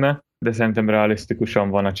fájdalmas lenne, de szerintem realisztikusan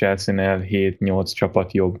van a Chelsea-nél 7-8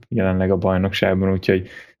 csapat jobb jelenleg a bajnokságban, úgyhogy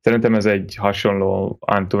szerintem ez egy hasonló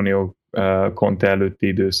Antonio Conte előtti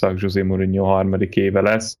időszak, José Mourinho 3. éve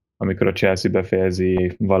lesz, amikor a Chelsea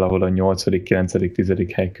befejezi valahol a 8., 9., 10.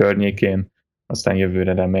 hely környékén, aztán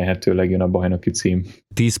jövőre remélhetőleg jön a bajnoki cím.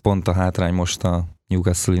 10 pont a hátrány most a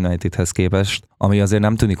Newcastle Unitedhez képest, ami azért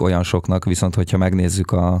nem tűnik olyan soknak, viszont hogyha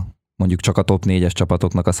megnézzük mondjuk csak a top 4-es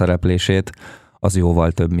csapatoknak a szereplését, az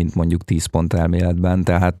jóval több, mint mondjuk 10 pont elméletben.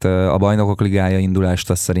 Tehát a Bajnokok Ligája indulást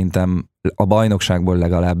azt szerintem a bajnokságból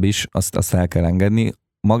legalábbis azt el kell engedni.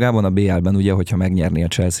 Magában a BL-ben ugye, hogyha megnyerné a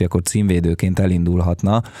Chelsea, akkor címvédőként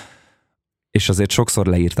elindulhatna, és azért sokszor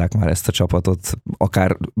leírták már ezt a csapatot,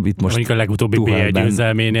 akár itt most... Mondjuk a legutóbbi BL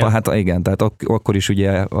győzelménél. Hát igen, tehát akkor is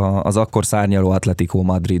ugye az akkor szárnyaló Atletico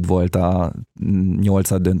Madrid volt a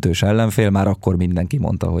 8. döntős ellenfél, már akkor mindenki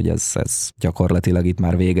mondta, hogy ez gyakorlatilag itt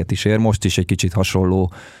már véget is ér. Most is egy kicsit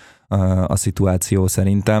hasonló a szituáció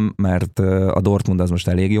szerintem, mert a Dortmund az most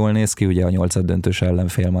elég jól néz ki, ugye a 8. döntős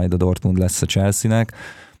ellenfél majd a Dortmund lesz a Chelsea-nek,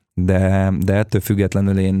 de ettől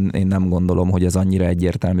függetlenül én nem gondolom, hogy ez annyira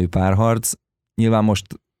egyértelmű párharc. Nyilván most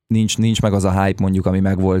nincs meg az a hype mondjuk, ami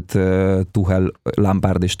megvolt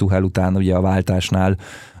Lampard és Tuchel után ugye a váltásnál,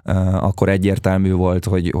 akkor egyértelmű volt,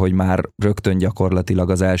 hogy már rögtön gyakorlatilag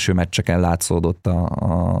az első meccseken látszódott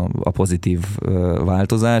a pozitív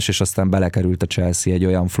változás, és aztán belekerült a Chelsea egy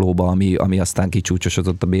olyan flowba, ami aztán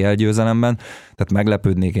kicsúcsosodott a BL győzelemben. Tehát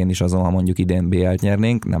meglepődnék én is azon, ha mondjuk idén BL-t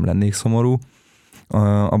nyernénk, nem lennék szomorú.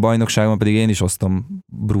 A bajnokságban pedig én is osztom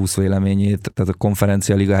Bruce véleményét, tehát a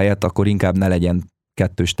Konferencia Liga helyett akkor inkább ne legyen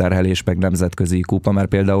kettős terhelés, meg nemzetközi kupa, mert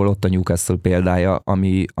például ott a Newcastle példája,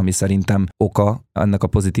 ami szerintem oka ennek a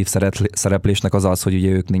pozitív szereplésnek az, hogy ugye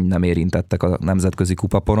ők nem érintettek a nemzetközi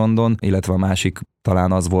kupaporondon, illetve a másik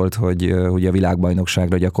talán az volt, hogy ugye a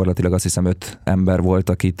világbajnokságra gyakorlatilag azt hiszem 5 ember volt,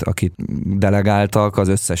 akit delegáltak, az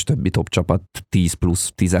összes többi top csapat 10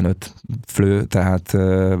 plusz 15 flő, tehát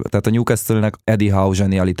a Newcastle-nek Eddie Howe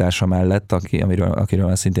zsenialitása mellett,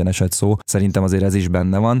 akiről szintén esett szó, szerintem azért ez is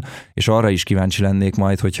benne van, és arra is kíváncsi lennék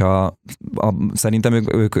majd, hogyha szerintem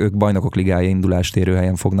ők Bajnokok Ligája indulást érő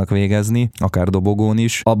helyen fognak végezni, akár dobogón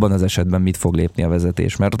is, abban az esetben mit fog lépni a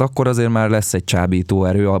vezetés, mert akkor azért már lesz egy csábító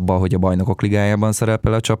erő abban, hogy a Bajnokok Ligájában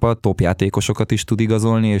szerepel a csapat, topjátékosokat is tud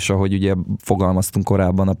igazolni, és ahogy ugye fogalmaztunk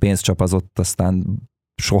korábban, a pénz csapazott, aztán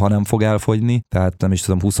soha nem fog elfogyni, tehát nem is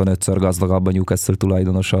tudom, 25-ször gazdagabb a Newcastle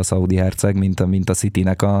tulajdonosa a szaudi herceg, mint a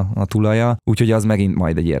Citynek a tulaja, úgyhogy az megint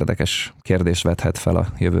majd egy érdekes kérdést vethet fel a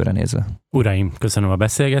jövőre nézve. Uraim, köszönöm a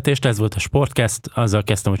beszélgetést, ez volt a Sportcast, azzal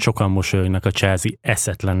kezdtem, hogy sokan mosolyognak a Chelsea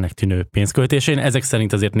eszetlennek tűnő pénzköltésén, ezek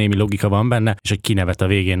szerint azért némi logika van benne, és hogy kinevet a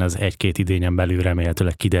végén az 1-2 idényen belül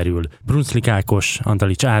remélhetőleg kiderül. Brunslik Ákos,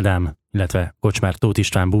 Antalics Ádám, illetve Kocsmár Tóth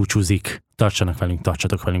István búcsúzik, tartsanak velünk,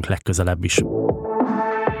 tartsatok velünk legközelebb is.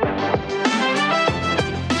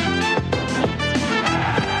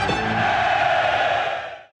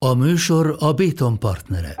 A műsor a Béton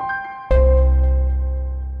partnere.